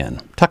cool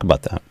again. Talk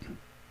about that.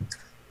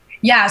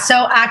 Yeah,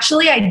 so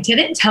actually I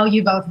didn't tell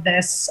you both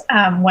this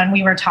when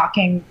we were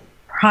talking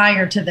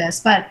prior to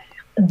this, but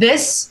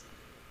this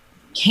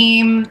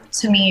came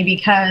to me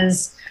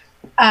because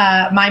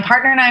my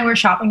partner and I were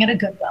shopping at a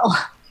Goodwill,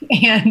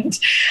 and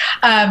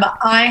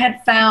I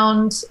had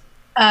found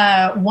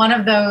one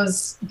of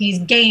these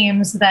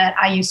games that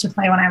I used to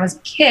play when I was a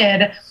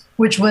kid,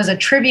 which was a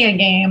trivia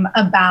game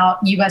about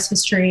U.S.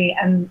 history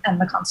and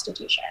the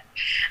Constitution.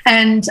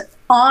 And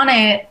on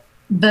it,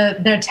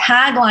 the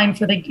tagline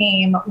for the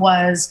game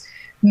was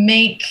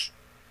make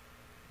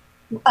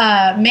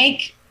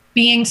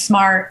being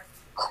smart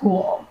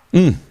cool.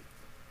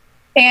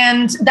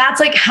 And that's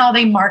like how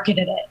they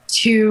marketed it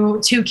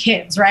to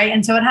kids, right?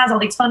 And so it has all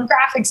these fun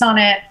graphics on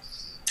it.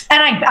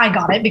 And I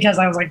got it because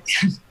I was like,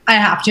 I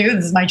have to,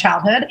 this is my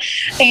childhood.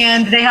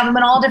 And they have them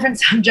in all different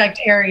subject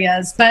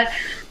areas. But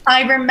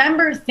I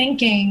remember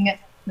thinking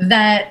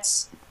that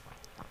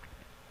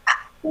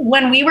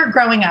when we were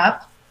growing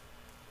up,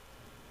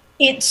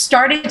 it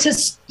started to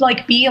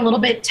like be a little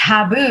bit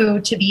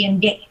taboo to be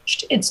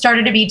engaged. It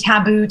started to be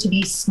taboo to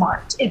be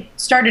smart. It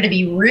started to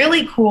be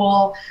really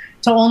cool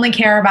to only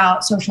care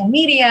about social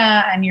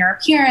media and your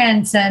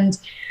appearance and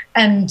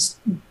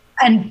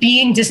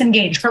being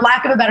disengaged, for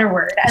lack of a better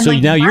word. And so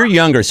like, now you're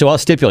younger, so I'll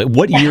stipulate.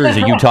 What years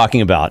are you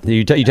talking about? Are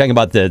you talking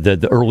about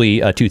the early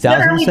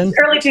 2000s then?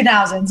 Early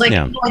 2000s, like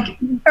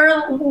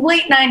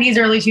late 90s,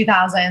 early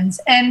 2000s.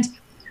 And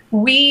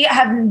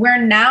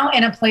we're now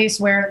in a place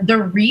where the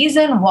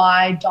reason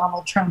why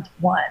Donald Trump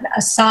won,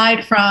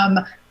 aside from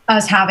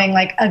us having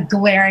like a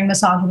glaring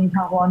misogyny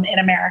problem in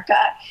America,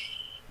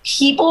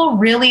 people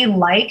really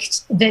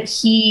liked that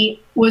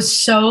he was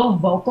so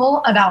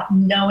vocal about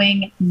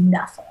knowing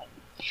nothing.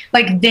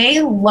 Like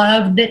they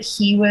loved that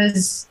he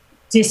was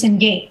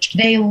disengaged.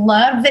 They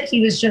loved that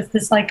he was just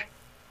this like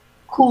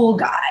cool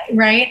guy,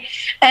 right?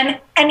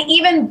 And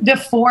even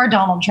before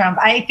Donald Trump,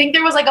 I think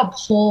there was like a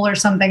poll or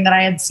something that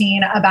I had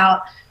seen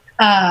about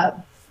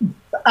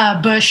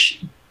Bush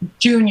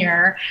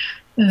Jr.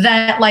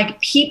 that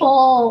like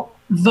people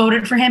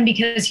voted for him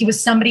because he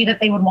was somebody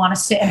that they would want to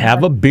sit and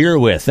have a beer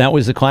with. That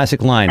was the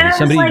classic line.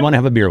 Somebody you'd want to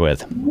have a beer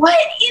with. What?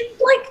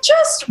 Like,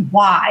 just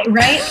why,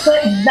 right?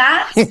 But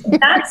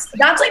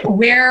that's like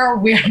where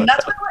we're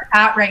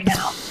at right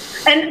now.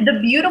 And the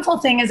beautiful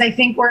thing is, I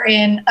think we're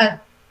in a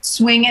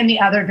swing in the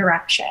other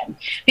direction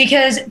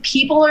because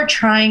people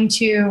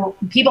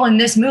in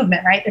this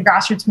movement, right, the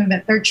grassroots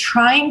movement, they're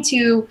trying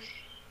to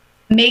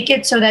make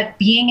it so that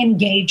being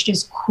engaged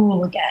is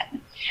cool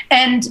again.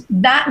 And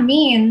that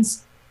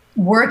means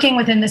working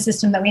within the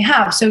system that we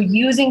have. So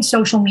using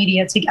social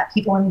media to get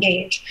people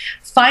engaged,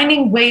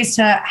 finding ways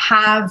to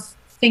have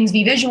things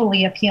be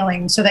visually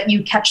appealing so that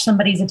you catch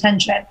somebody's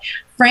attention,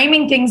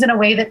 framing things in a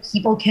way that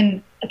people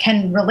can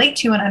relate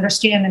to and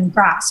understand and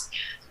grasp,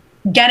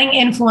 getting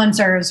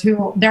influencers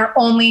who their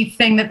only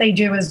thing that they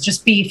do is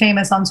just be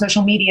famous on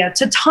social media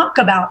to talk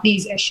about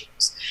these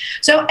issues.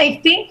 So I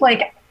think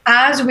like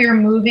as we're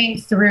moving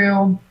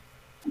through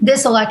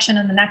this election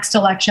and the next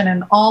election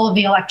and all of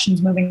the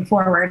elections moving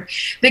forward,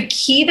 the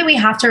key that we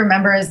have to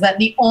remember is that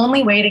the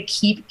only way to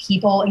keep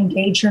people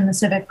engaged in the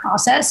civic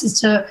process is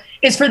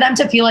for them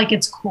to feel like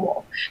it's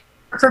cool,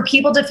 for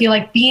people to feel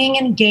like being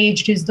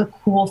engaged is the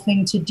cool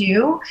thing to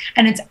do,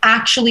 and it's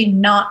actually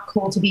not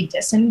cool to be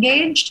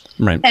disengaged.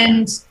 Right.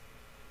 And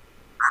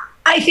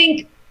I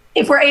think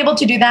if we're able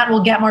to do that,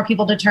 we'll get more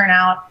people to turn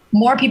out.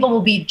 More people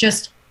will be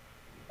just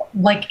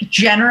like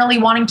generally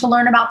wanting to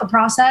learn about the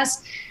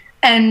process.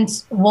 And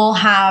we'll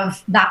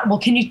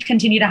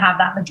continue to have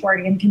that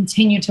majority and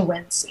continue to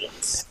win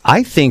seats.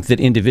 I think that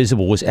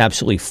Indivisible was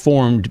absolutely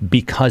formed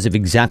because of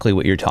exactly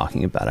what you're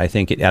talking about. I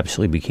think it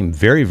absolutely became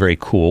very, very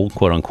cool,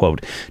 quote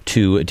unquote,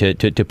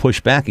 to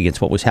push back against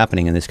what was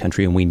happening in this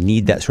country, and we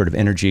need that sort of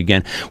energy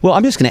again. Well,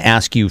 I'm just going to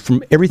ask you,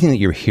 from everything that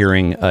you're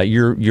hearing,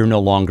 you're no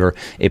longer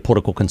a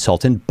political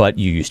consultant, but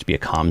you used to be a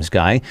comms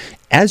guy.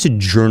 As a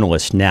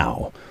journalist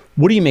now,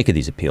 what do you make of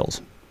these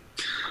appeals?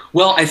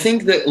 Well, I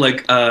think that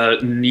like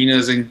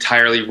Nina's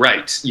entirely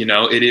right. You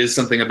know, it is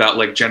something about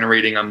like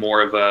generating a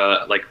more of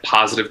a like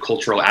positive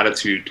cultural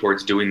attitude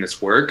towards doing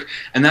this work.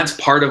 And that's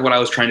part of what I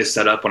was trying to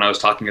set up when I was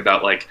talking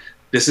about like,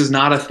 this is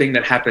not a thing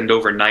that happened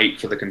overnight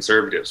for the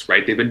conservatives,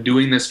 right? They've been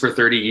doing this for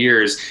 30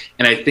 years.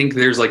 And I think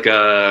there's like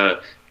a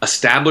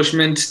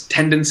establishment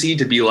tendency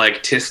to be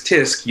like, tisk,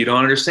 tisk, you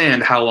don't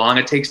understand how long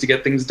it takes to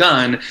get things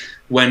done.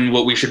 When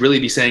what we should really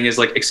be saying is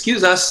like,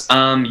 excuse us,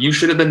 you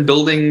should have been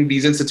building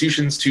these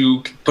institutions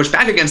to push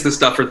back against this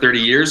stuff for 30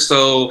 years.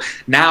 So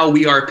now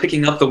we are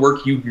picking up the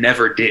work you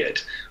never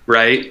did,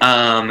 right?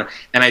 And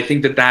I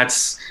think that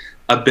that's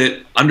a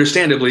bit,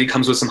 understandably,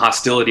 comes with some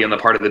hostility on the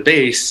part of the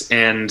base.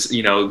 And,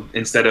 you know,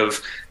 instead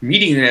of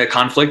meeting a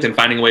conflict and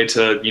finding a way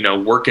to, you know,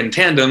 work in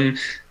tandem,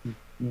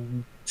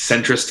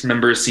 centrist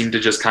members seem to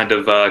just kind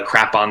of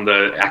crap on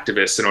the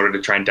activists in order to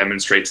try and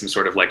demonstrate some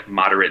sort of like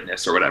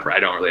moderateness or whatever. I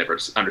don't really ever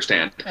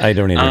understand. I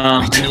don't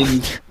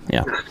either.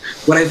 Yeah.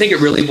 What I think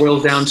it really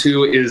boils down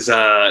to is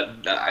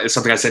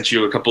something I sent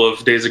you a couple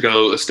of days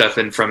ago,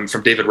 Stefan, from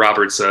David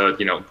Roberts,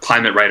 you know,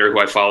 climate writer who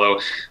I follow,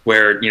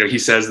 where, you know, he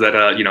says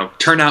that, you know,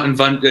 turn out and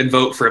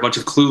vote for a bunch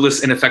of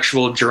clueless,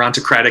 ineffectual,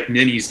 gerontocratic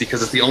ninnies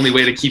because it's the only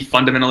way to keep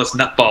fundamentalist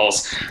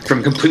nutballs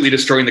from completely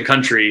destroying the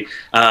country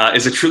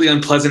is a truly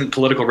unpleasant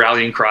political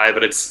rallying cry,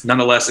 but it's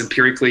nonetheless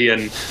empirically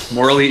and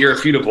morally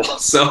irrefutable.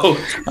 So,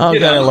 oh,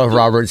 God, I love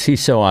Roberts.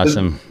 He's so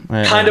awesome.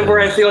 kind of where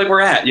I feel like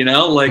we're at,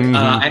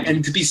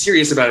 and to be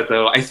serious about it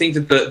though, I think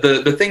that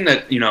the thing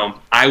that,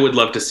 I would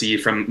love to see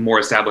from more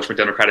establishment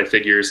Democratic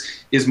figures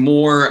is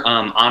more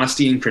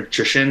honesty and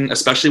contrition,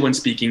 especially when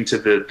speaking to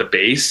the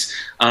base,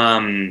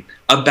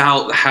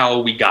 about how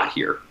we got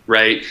here,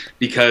 right?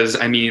 Because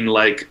I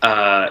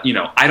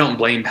don't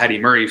blame Patty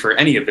Murray for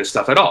any of this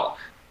stuff at all.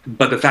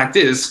 But the fact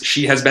is,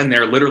 she has been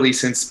there literally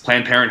since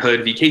Planned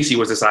Parenthood v. Casey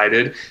was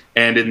decided.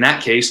 And in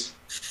that case,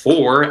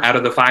 4 out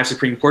of the 5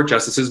 Supreme Court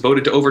justices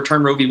voted to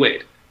overturn Roe v.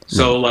 Wade.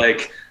 So,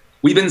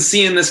 we've been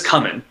seeing this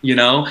coming,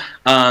 and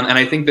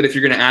I think that if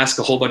you're going to ask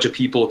a whole bunch of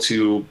people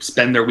to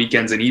spend their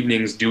weekends and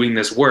evenings doing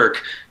this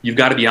work, you've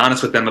got to be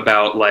honest with them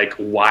about,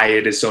 why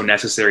it is so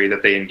necessary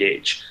that they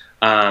engage.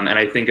 And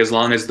I think as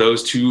long as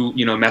those two,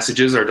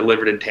 messages are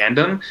delivered in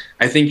tandem,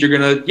 I think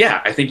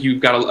I think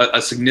you've got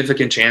a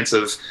significant chance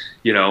of,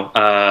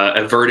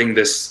 averting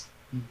this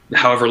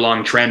however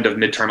long trend of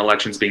midterm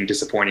elections being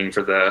disappointing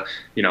for the,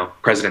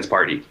 president's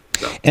party.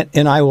 So.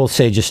 And I will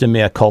say, just a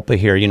mea culpa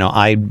here,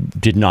 I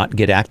did not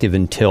get active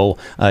until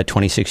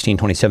 2016,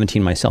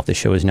 2017 myself. The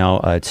show is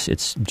now,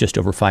 it's just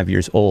over 5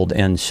 years old.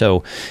 And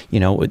so,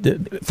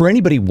 for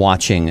anybody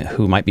watching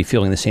who might be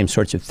feeling the same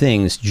sorts of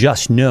things,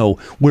 just know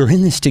we're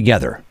in this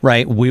together,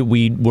 right? We're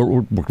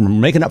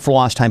making up for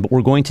lost time, but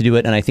we're going to do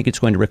it. And I think it's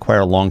going to require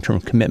a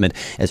long-term commitment,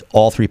 as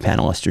all 3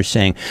 panelists are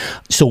saying.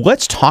 So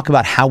let's talk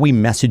about how we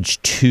message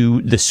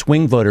to the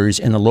swing voters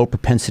and the low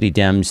propensity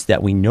Dems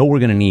that we know we're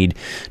going to need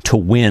to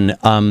win.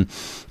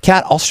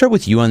 Kat, I'll start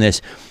with you on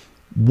this.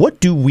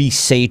 What do we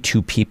say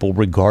to people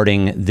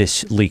regarding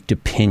this leaked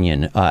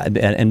opinion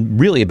and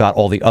really about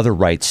all the other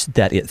rights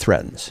that it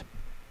threatens?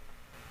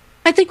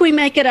 I think we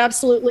make it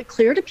absolutely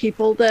clear to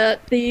people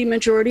that the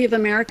majority of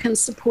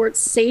Americans support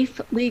safe,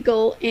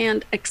 legal,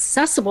 and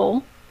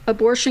accessible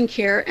abortion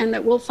care, and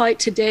that we'll fight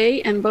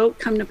today and vote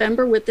come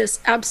November with this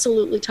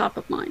absolutely top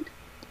of mind.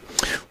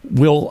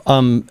 Will,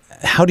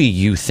 how do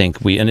you think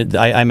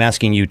I'm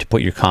asking you to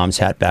put your comms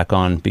hat back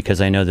on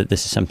because I know that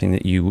this is something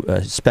that you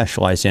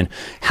specialize in.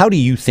 How do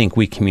you think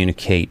we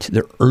communicate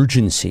the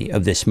urgency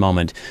of this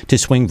moment to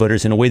swing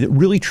voters in a way that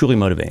really, truly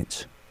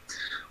motivates?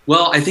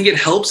 Well, I think it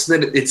helps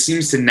that it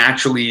seems to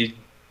naturally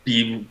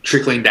be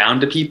trickling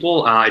down to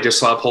people. I just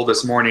saw a poll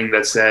this morning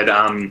that said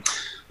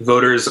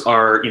voters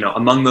are,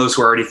 among those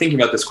who are already thinking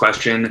about this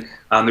question,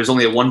 there's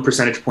only a 1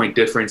 percentage point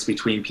difference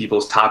between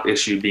people's top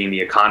issue being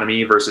the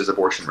economy versus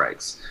abortion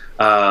rights.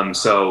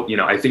 So,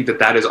 I think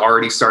that is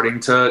already starting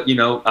to,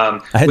 I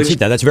hadn't seen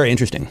that. That's very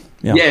interesting.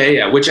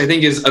 Yeah. Which I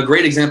think is a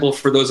great example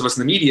for those of us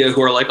in the media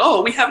who are like,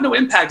 oh, we have no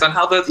impact on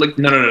how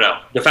no.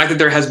 The fact that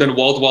there has been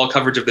wall-to-wall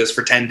coverage of this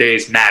for 10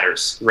 days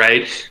matters,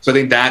 right? So I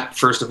think that,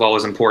 first of all,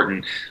 is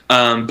important.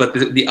 But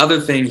the other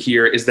thing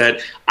here is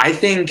that I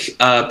think,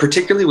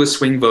 particularly with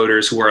swing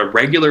voters who are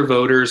regular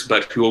voters,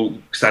 but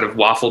who kind of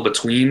waffle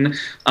between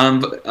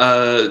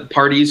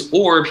parties,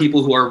 or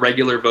people who are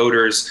regular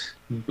voters,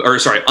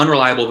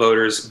 unreliable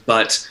voters,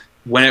 but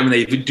when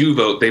they do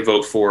vote, they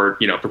vote for,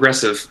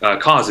 progressive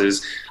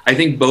causes. I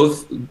think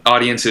both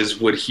audiences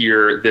would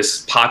hear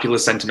this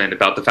populist sentiment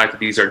about the fact that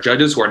these are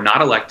judges who are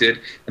not elected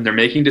and they're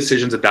making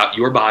decisions about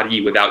your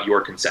body without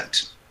your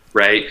consent,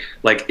 right?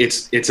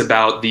 It's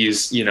about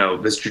these,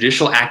 this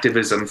judicial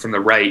activism from the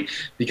right,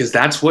 because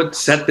that's what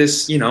set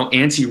this,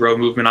 anti-Roe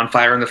movement on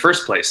fire in the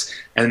first place.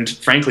 And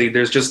frankly,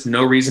 there's just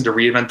no reason to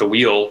reinvent the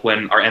wheel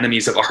when our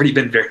enemies have already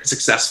been very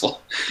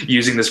successful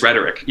using this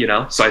rhetoric,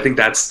 So I think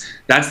that's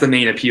the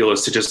main appeal,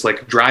 is to just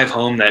drive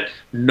home that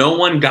no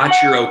one got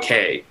your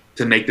okay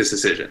to make this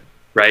decision,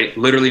 right?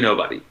 Literally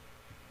nobody.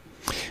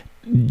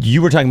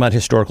 You were talking about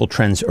historical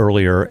trends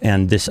earlier,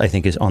 and this, I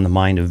think, is on the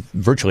mind of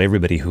virtually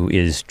everybody who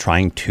is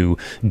trying to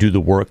do the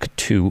work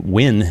to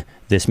win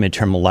this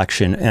midterm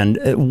election. And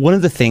one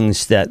of the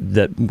things that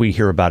we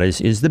hear about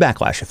is the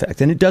backlash effect.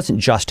 And it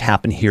doesn't just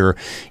happen here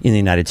in the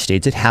United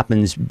States. It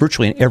happens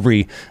virtually in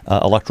every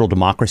electoral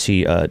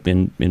democracy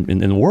in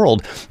the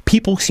world.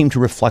 People seem to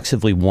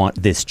reflexively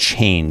want this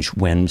change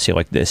when, say,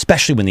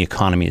 especially when the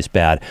economy is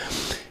bad.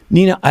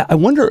 Nina, I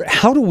wonder,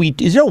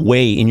 is there a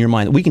way in your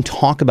mind that we can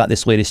talk about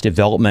this latest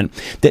development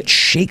that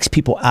shakes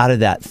people out of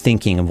that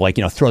thinking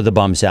of throw the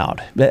bums out?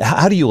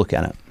 How do you look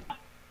at it?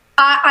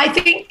 I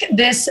think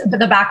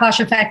the backlash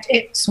effect,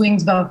 it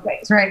swings both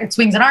ways, right? It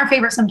swings in our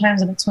favor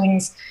sometimes, and it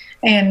swings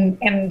in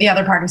the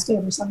other party's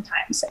favor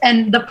sometimes.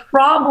 And the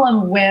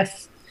problem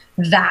with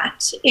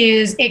that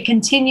is it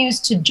continues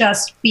to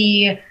just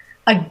be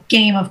a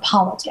game of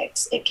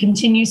politics. It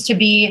continues to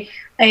be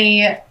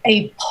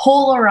a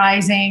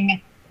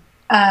polarizing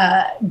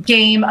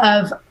game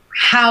of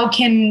how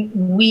can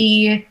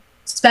we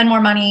spend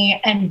more money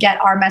and get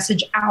our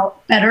message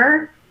out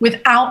better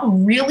without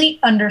really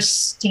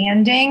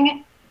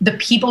understanding the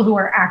people who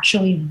are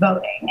actually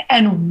voting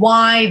and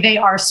why they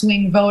are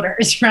swing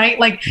voters, right?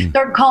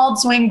 They're called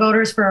swing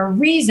voters for a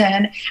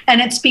reason.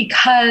 And it's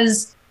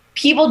because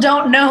people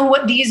don't know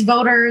what these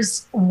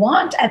voters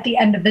want at the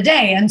end of the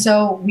day. And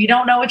so we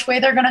don't know which way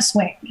they're going to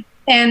swing.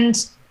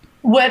 And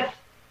what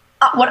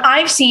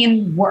I've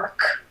seen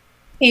work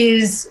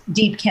is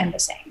deep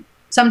canvassing.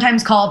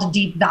 sometimes called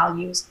deep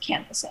values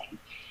canvassing.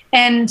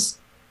 And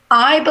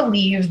I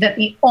believe that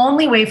the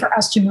only way for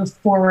us to move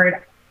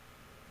forward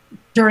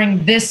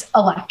during this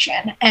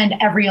election and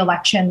every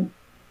election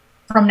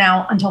from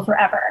now until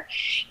forever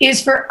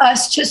is for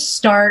us to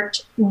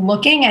start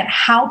looking at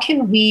how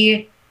can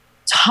we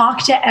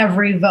talk to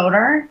every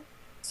voter,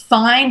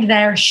 find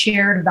their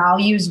shared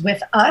values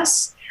with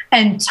us,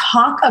 and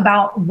talk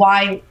about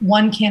why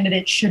one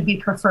candidate should be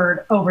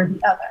preferred over the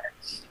other.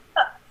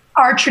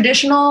 Our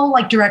traditional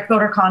like direct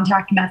voter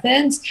contact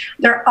methods,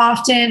 they're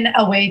often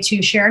a way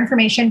to share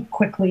information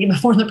quickly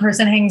before the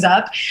person hangs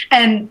up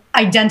and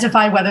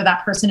identify whether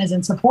that person is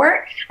in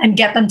support and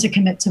get them to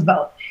commit to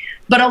vote.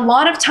 But a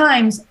lot of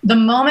times, the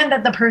moment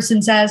that the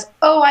person says,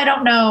 oh, I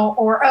don't know,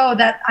 or oh,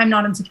 that I'm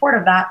not in support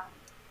of that,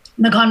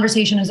 the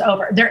conversation is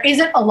over. There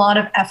isn't a lot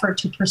of effort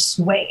to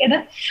persuade.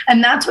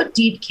 And that's what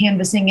deep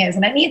canvassing is.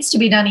 And it needs to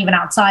be done even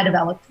outside of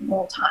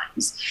electoral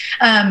times.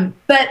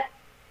 But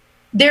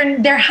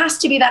there has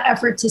to be that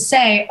effort to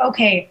say,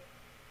 okay,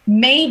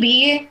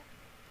 maybe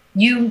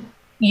you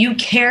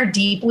care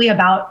deeply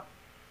about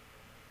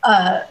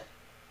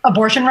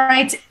abortion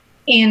rights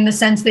in the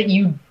sense that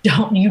you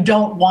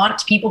don't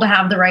want people to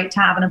have the right to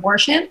have an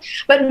abortion,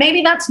 but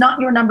maybe that's not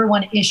your number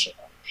one issue.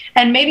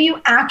 And maybe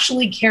you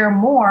actually care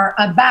more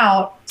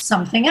about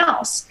something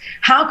else.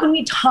 How can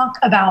we talk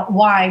about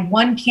why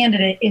one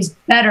candidate is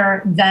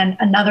better than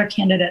another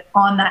candidate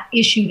on that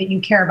issue that you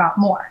care about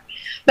more?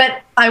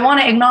 But I want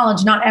to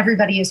acknowledge not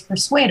everybody is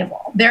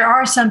persuadable. There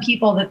are some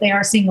people that they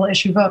are single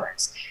issue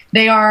voters.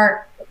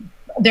 They're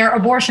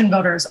abortion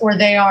voters, or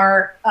they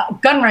are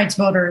gun rights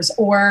voters,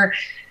 or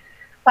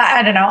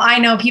I don't know. I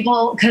know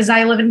people, because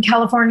I live in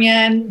California,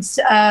 and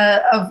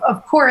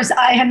of course,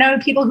 I know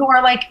people who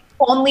are like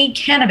only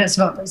cannabis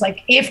voters.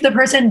 Like if the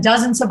person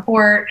doesn't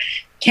support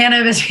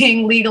cannabis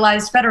being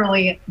legalized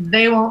federally,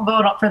 they won't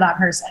vote for that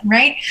person,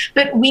 right?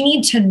 But we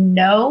need to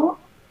know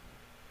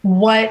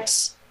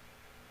what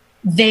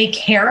they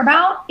care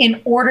about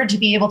in order to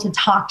be able to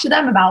talk to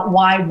them about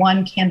why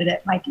one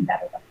candidate might be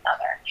better than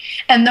another.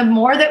 And the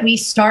more that we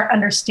start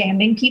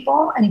understanding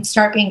people and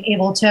start being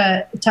able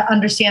to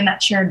understand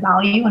that shared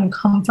value and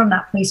come from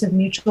that place of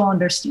mutual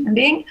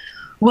understanding,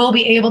 we'll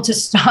be able to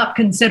stop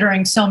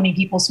considering so many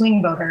people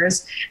swing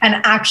voters and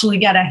actually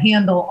get a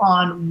handle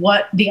on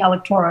what the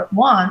electorate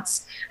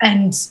wants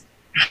and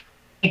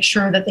make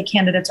sure that the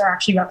candidates are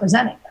actually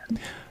representing them.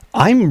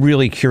 I'm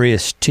really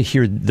curious to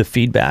hear the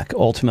feedback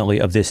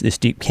ultimately of this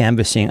deep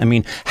canvassing. I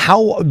mean,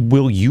 how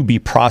will you be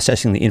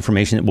processing the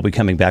information that will be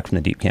coming back from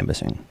the deep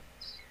canvassing?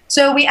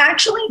 So we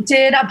actually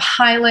did a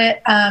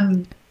pilot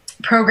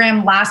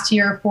program last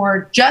year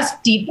for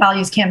just deep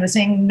values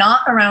canvassing,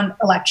 not around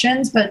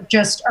elections, but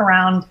just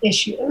around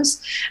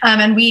issues.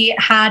 And we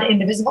had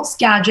Indivisible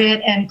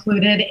Skagit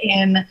included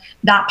in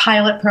that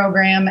pilot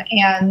program.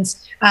 And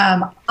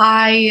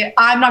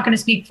I'm not going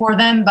to speak for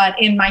them, but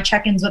in my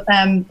check-ins with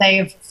them,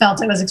 they've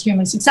felt it was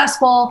extremely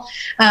successful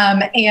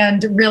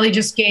and really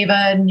just gave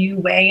a new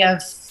way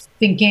of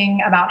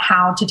thinking about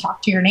how to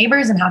talk to your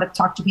neighbors and how to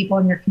talk to people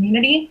in your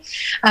community.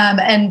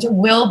 And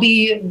we'll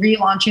be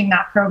relaunching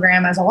that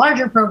program as a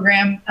larger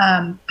program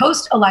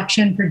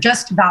post-election for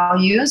just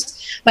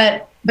values.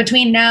 But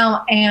between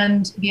now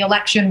and the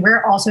election,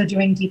 we're also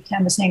doing deep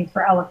canvassing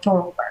for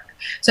electoral work.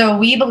 So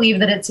we believe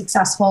that it's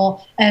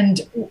successful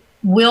and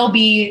will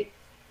be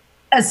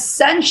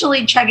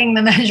essentially checking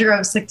the measure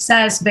of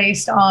success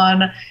based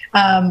on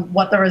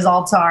what the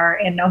results are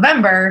in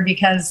November,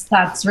 because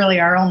that's really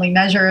our only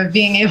measure of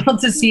being able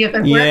to see if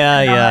it works.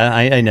 Yeah,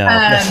 I know.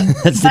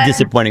 That's the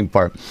disappointing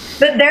part.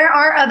 But there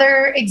are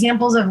other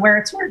examples of where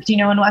it's worked. You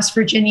know, in West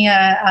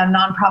Virginia, a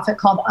nonprofit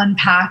called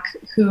Unpack,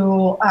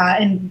 who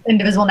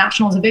Indivisible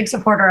National is a big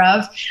supporter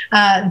of,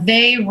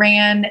 they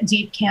ran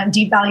deep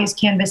values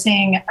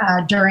canvassing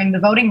during the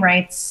voting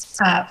rights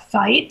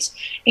fight,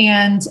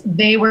 and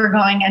they were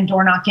going and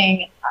door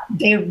knocking.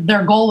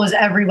 Their goal was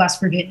every West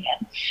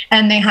Virginian,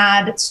 and they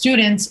had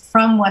students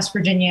from West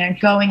Virginia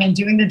going and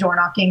doing the door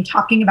knocking,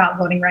 talking about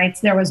voting rights.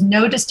 There was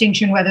no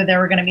distinction whether they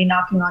were going to be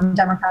knocking on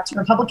Democrats or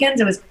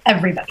Republicans. It was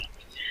everybody.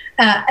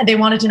 They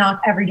wanted to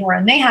knock every door,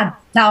 and they had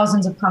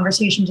thousands of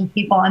conversations with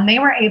people, and they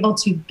were able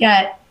to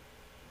get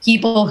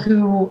people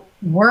who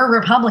were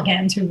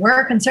Republicans, who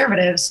were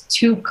conservatives,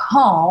 to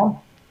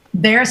call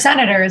their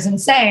senators and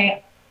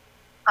say,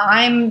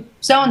 I'm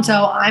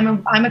so-and-so,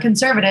 I'm a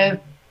conservative,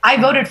 I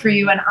voted for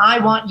you, and I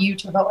want you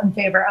to vote in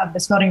favor of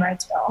this voting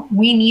rights bill.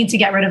 We need to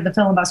get rid of the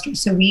filibuster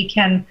so we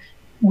can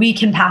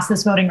pass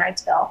this voting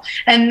rights bill.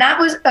 And that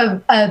was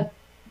a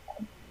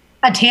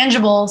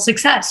tangible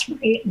success,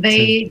 right?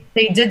 They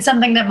did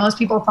something that most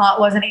people thought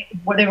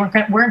they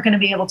weren't going to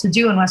be able to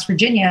do in West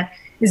Virginia,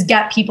 is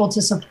get people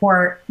to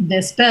support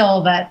this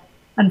bill that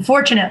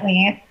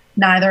unfortunately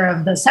neither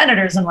of the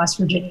senators in West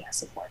Virginia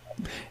supported.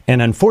 And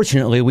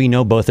unfortunately, we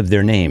know both of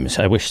their names.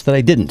 I wish that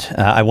I didn't.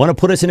 I want to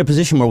put us in a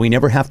position where we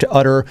never have to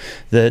utter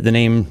the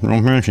name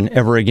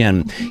ever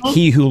again.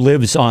 He who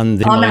lives on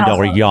the $1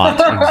 million yacht.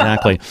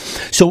 Exactly.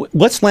 So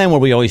let's land where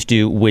we always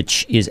do,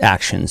 which is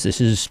actions. This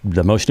is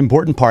the most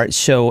important part.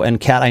 So, and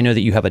Kat, I know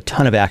that you have a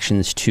ton of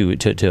actions to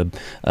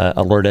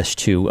alert us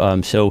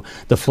to. So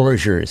the floor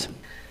is yours.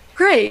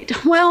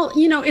 Great. Well,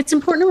 it's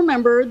important to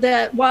remember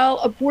that while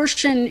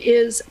abortion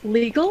is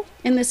legal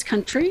in this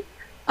country,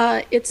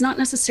 it's not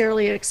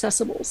necessarily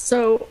accessible.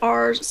 So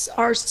our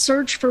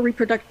search for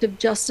reproductive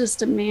justice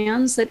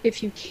demands that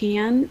if you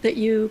can, that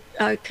you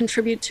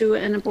contribute to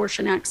an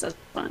abortion access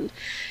fund.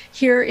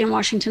 Here in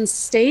Washington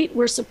State,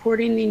 we're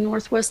supporting the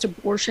Northwest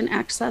Abortion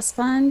Access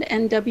Fund,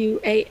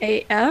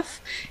 NWAAF.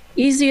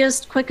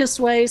 Easiest, quickest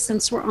way,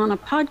 since we're on a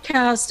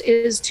podcast,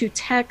 is to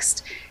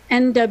text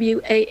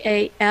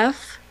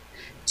NWAAF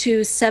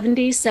to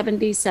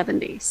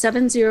 707070,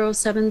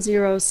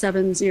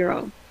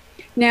 707070.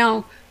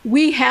 Now,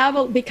 we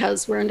have,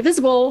 because we're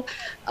indivisible,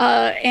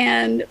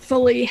 and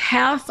fully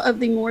half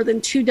of the more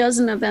than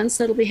 24 events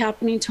that'll be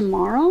happening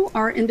tomorrow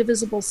are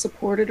indivisible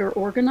supported or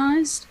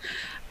organized.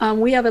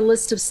 We have a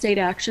list of state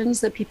actions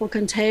that people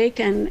can take,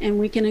 and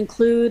we can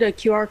include a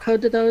QR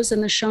code to those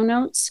in the show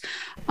notes.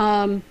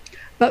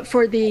 But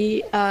for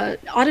the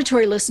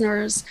auditory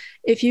listeners,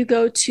 if you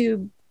go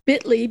to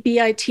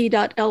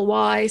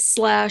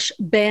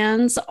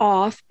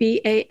bit.ly/bansoff, BANSOFF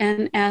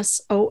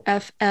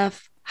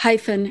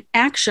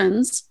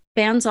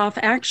Bands Off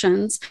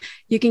Actions,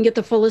 you can get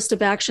the full list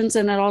of actions,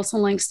 and it also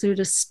links through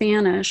to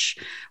Spanish,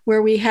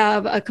 where we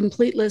have a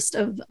complete list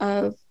of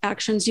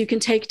actions you can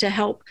take to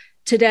help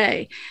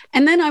today.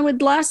 And then I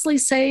would lastly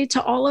say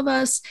to all of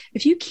us,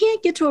 if you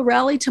can't get to a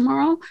rally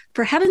tomorrow,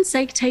 for heaven's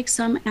sake, take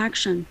some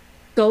action.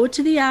 Go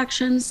to the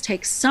actions,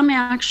 take some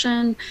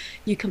action.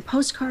 You can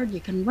postcard,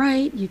 you can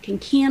write, you can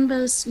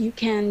canvas, you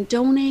can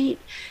donate,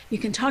 you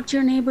can talk to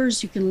your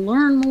neighbors, you can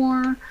learn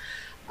more.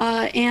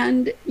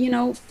 And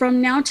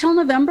from now till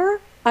November,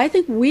 I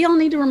think we all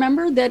need to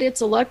remember that it's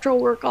electoral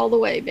work all the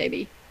way,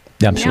 baby.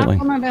 Absolutely.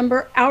 Now till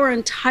November, our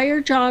entire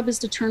job is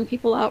to turn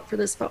people out for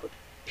this vote,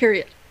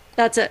 period.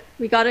 That's it.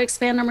 We got to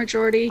expand our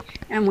majority,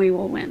 and we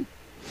will win.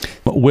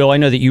 Will, I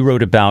know that you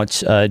wrote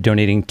about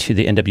donating to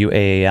the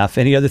NWAAF.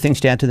 Any other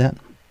things to add to that?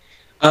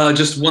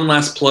 Just one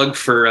last plug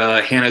for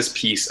Hannah's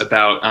piece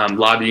about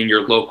lobbying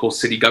your local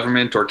city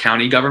government or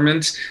county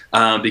government,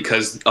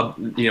 because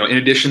in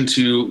addition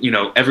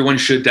to everyone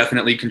should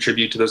definitely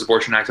contribute to those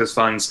abortion access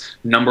funds.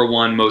 Number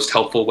one most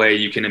helpful way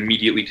you can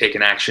immediately take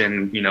an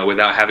action,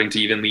 without having to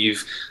even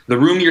leave the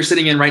room you're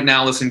sitting in right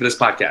now listening to this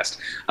podcast.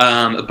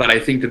 But I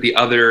think that the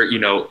other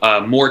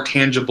more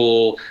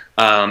tangible,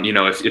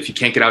 if you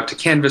can't get out to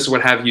Canvas or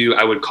what have you,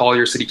 I would call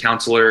your city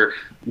councilor.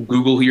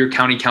 Google who your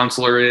county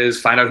councilor is,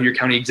 find out who your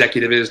county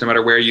executive is, no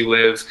matter where you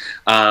live,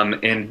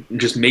 and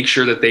just make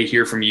sure that they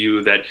hear from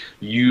you that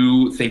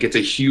you think it's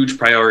a huge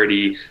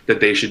priority that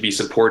they should be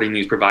supporting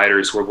these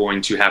providers who are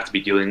going to have to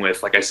be dealing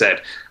with, like I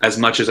said, as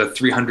much as a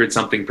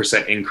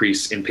 300-something%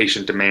 increase in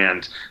patient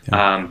demand,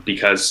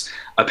 because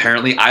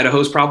apparently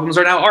Idaho's problems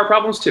are now our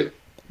problems too.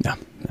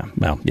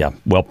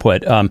 Well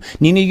put.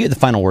 Nina, you get the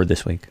final word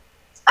this week.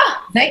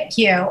 Oh, thank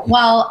you.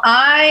 Well,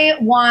 I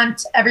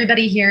want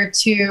everybody here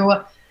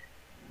to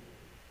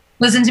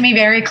listen to me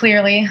very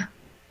clearly.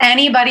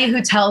 Anybody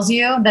who tells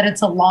you that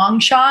it's a long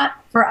shot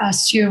for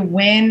us to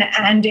win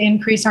and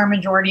increase our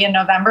majority in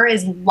November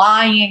is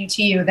lying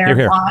to you.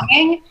 They're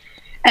lying,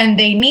 and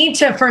they need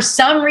to, for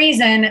some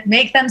reason,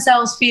 make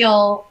themselves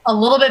feel a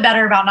little bit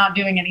better about not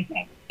doing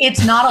anything.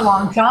 It's not a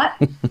long shot.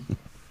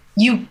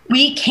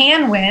 We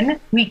can win.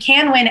 We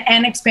can win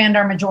and expand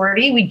our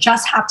majority. We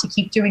just have to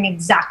keep doing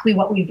exactly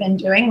what we've been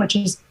doing, which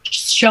is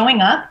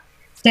showing up,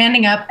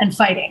 standing up, and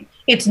fighting.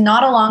 It's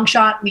not a long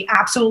shot. We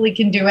absolutely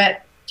can do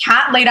it.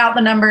 Kat laid out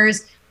the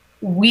numbers.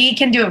 We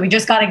can do it. We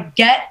just got to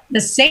get the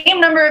same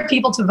number of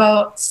people to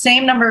vote,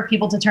 same number of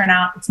people to turn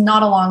out. It's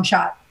not a long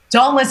shot.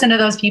 Don't listen to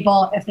those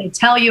people. If they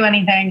tell you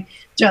anything,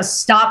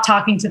 just stop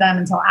talking to them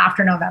until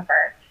after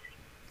November.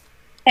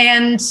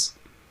 And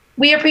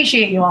we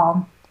appreciate you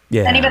all.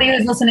 Yeah. Anybody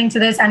who's listening to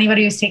this,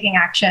 anybody who's taking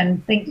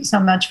action, thank you so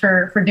much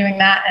for doing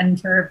that and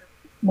for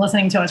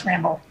listening to us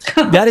ramble.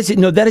 That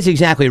is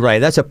exactly right.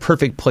 That's a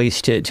perfect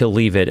place to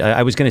leave it.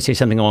 I was going to say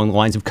something along the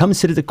lines of come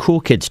sit at the cool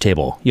kids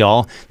table,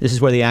 y'all. This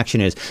is where the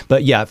action is.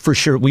 But yeah, for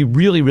sure, we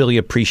really, really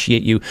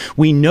appreciate you.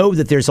 We know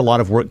that there's a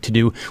lot of work to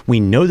do. We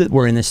know that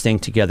we're in this thing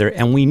together.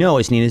 And we know,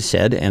 as Nina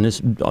said, and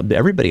as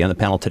everybody on the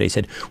panel today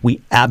said,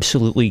 we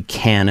absolutely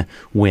can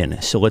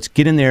win. So let's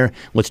get in there.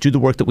 Let's do the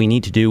work that we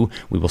need to do.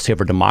 We will save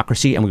our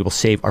democracy and we will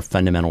save our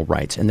fundamental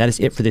rights. And that is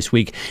it for this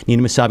week.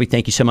 Nina Masabi,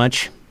 thank you so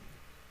much.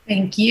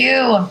 Thank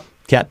you.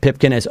 Kat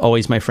Pipkin, as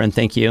always, my friend,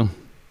 thank you.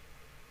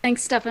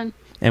 Thanks, Stefan.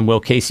 And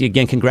Will Casey,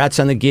 again, congrats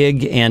on the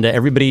gig. And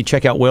everybody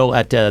check out Will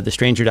at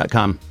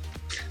thestranger.com.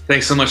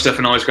 Thanks so much,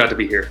 Stefan. Always glad to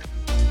be here.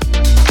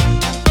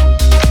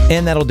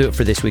 And that'll do it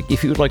for this week.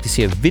 If you would like to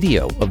see a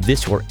video of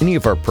this or any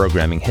of our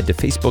programming, head to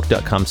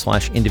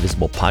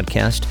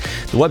facebook.com/indivisiblepodcast.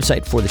 The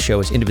website for the show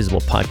is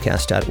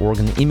indivisiblepodcast.org,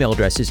 and the email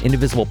address is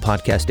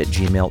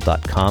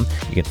indivisiblepodcast@gmail.com.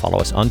 You can follow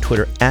us on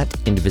Twitter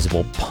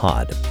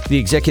 @indivisiblepod. The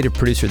executive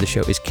producer of the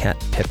show is Kat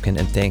Pipkin,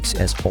 and thanks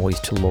as always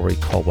to Lori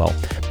Caldwell.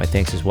 My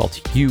thanks as well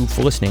to you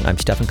for listening. I'm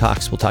Stephen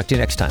Cox. We'll talk to you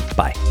next time.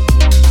 Bye.